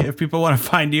 Jenny. If people want to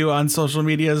find you on social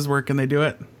medias, where can they do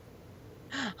it?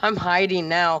 I'm hiding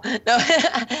now. No,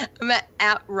 I'm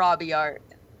at Robbie Art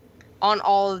on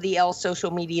all of the L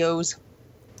social medias.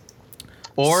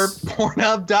 Or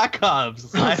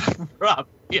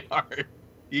Pornhub.com/RobbieArt.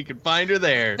 You can find her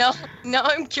there. Now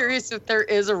I'm curious if there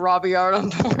is a Robbie Art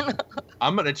on Pornhub.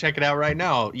 I'm going to check it out right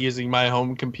now using my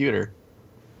home computer.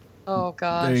 Oh,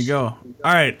 gosh. There you go.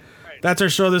 All right. That's our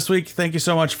show this week. Thank you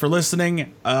so much for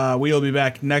listening. We will be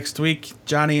back next week.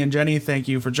 Johnny and Jenny, thank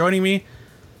you for joining me.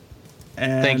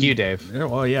 And Thank you, Dave.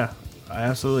 Well, yeah,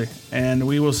 absolutely. And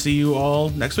we will see you all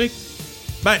next week.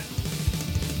 Bye.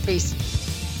 Peace.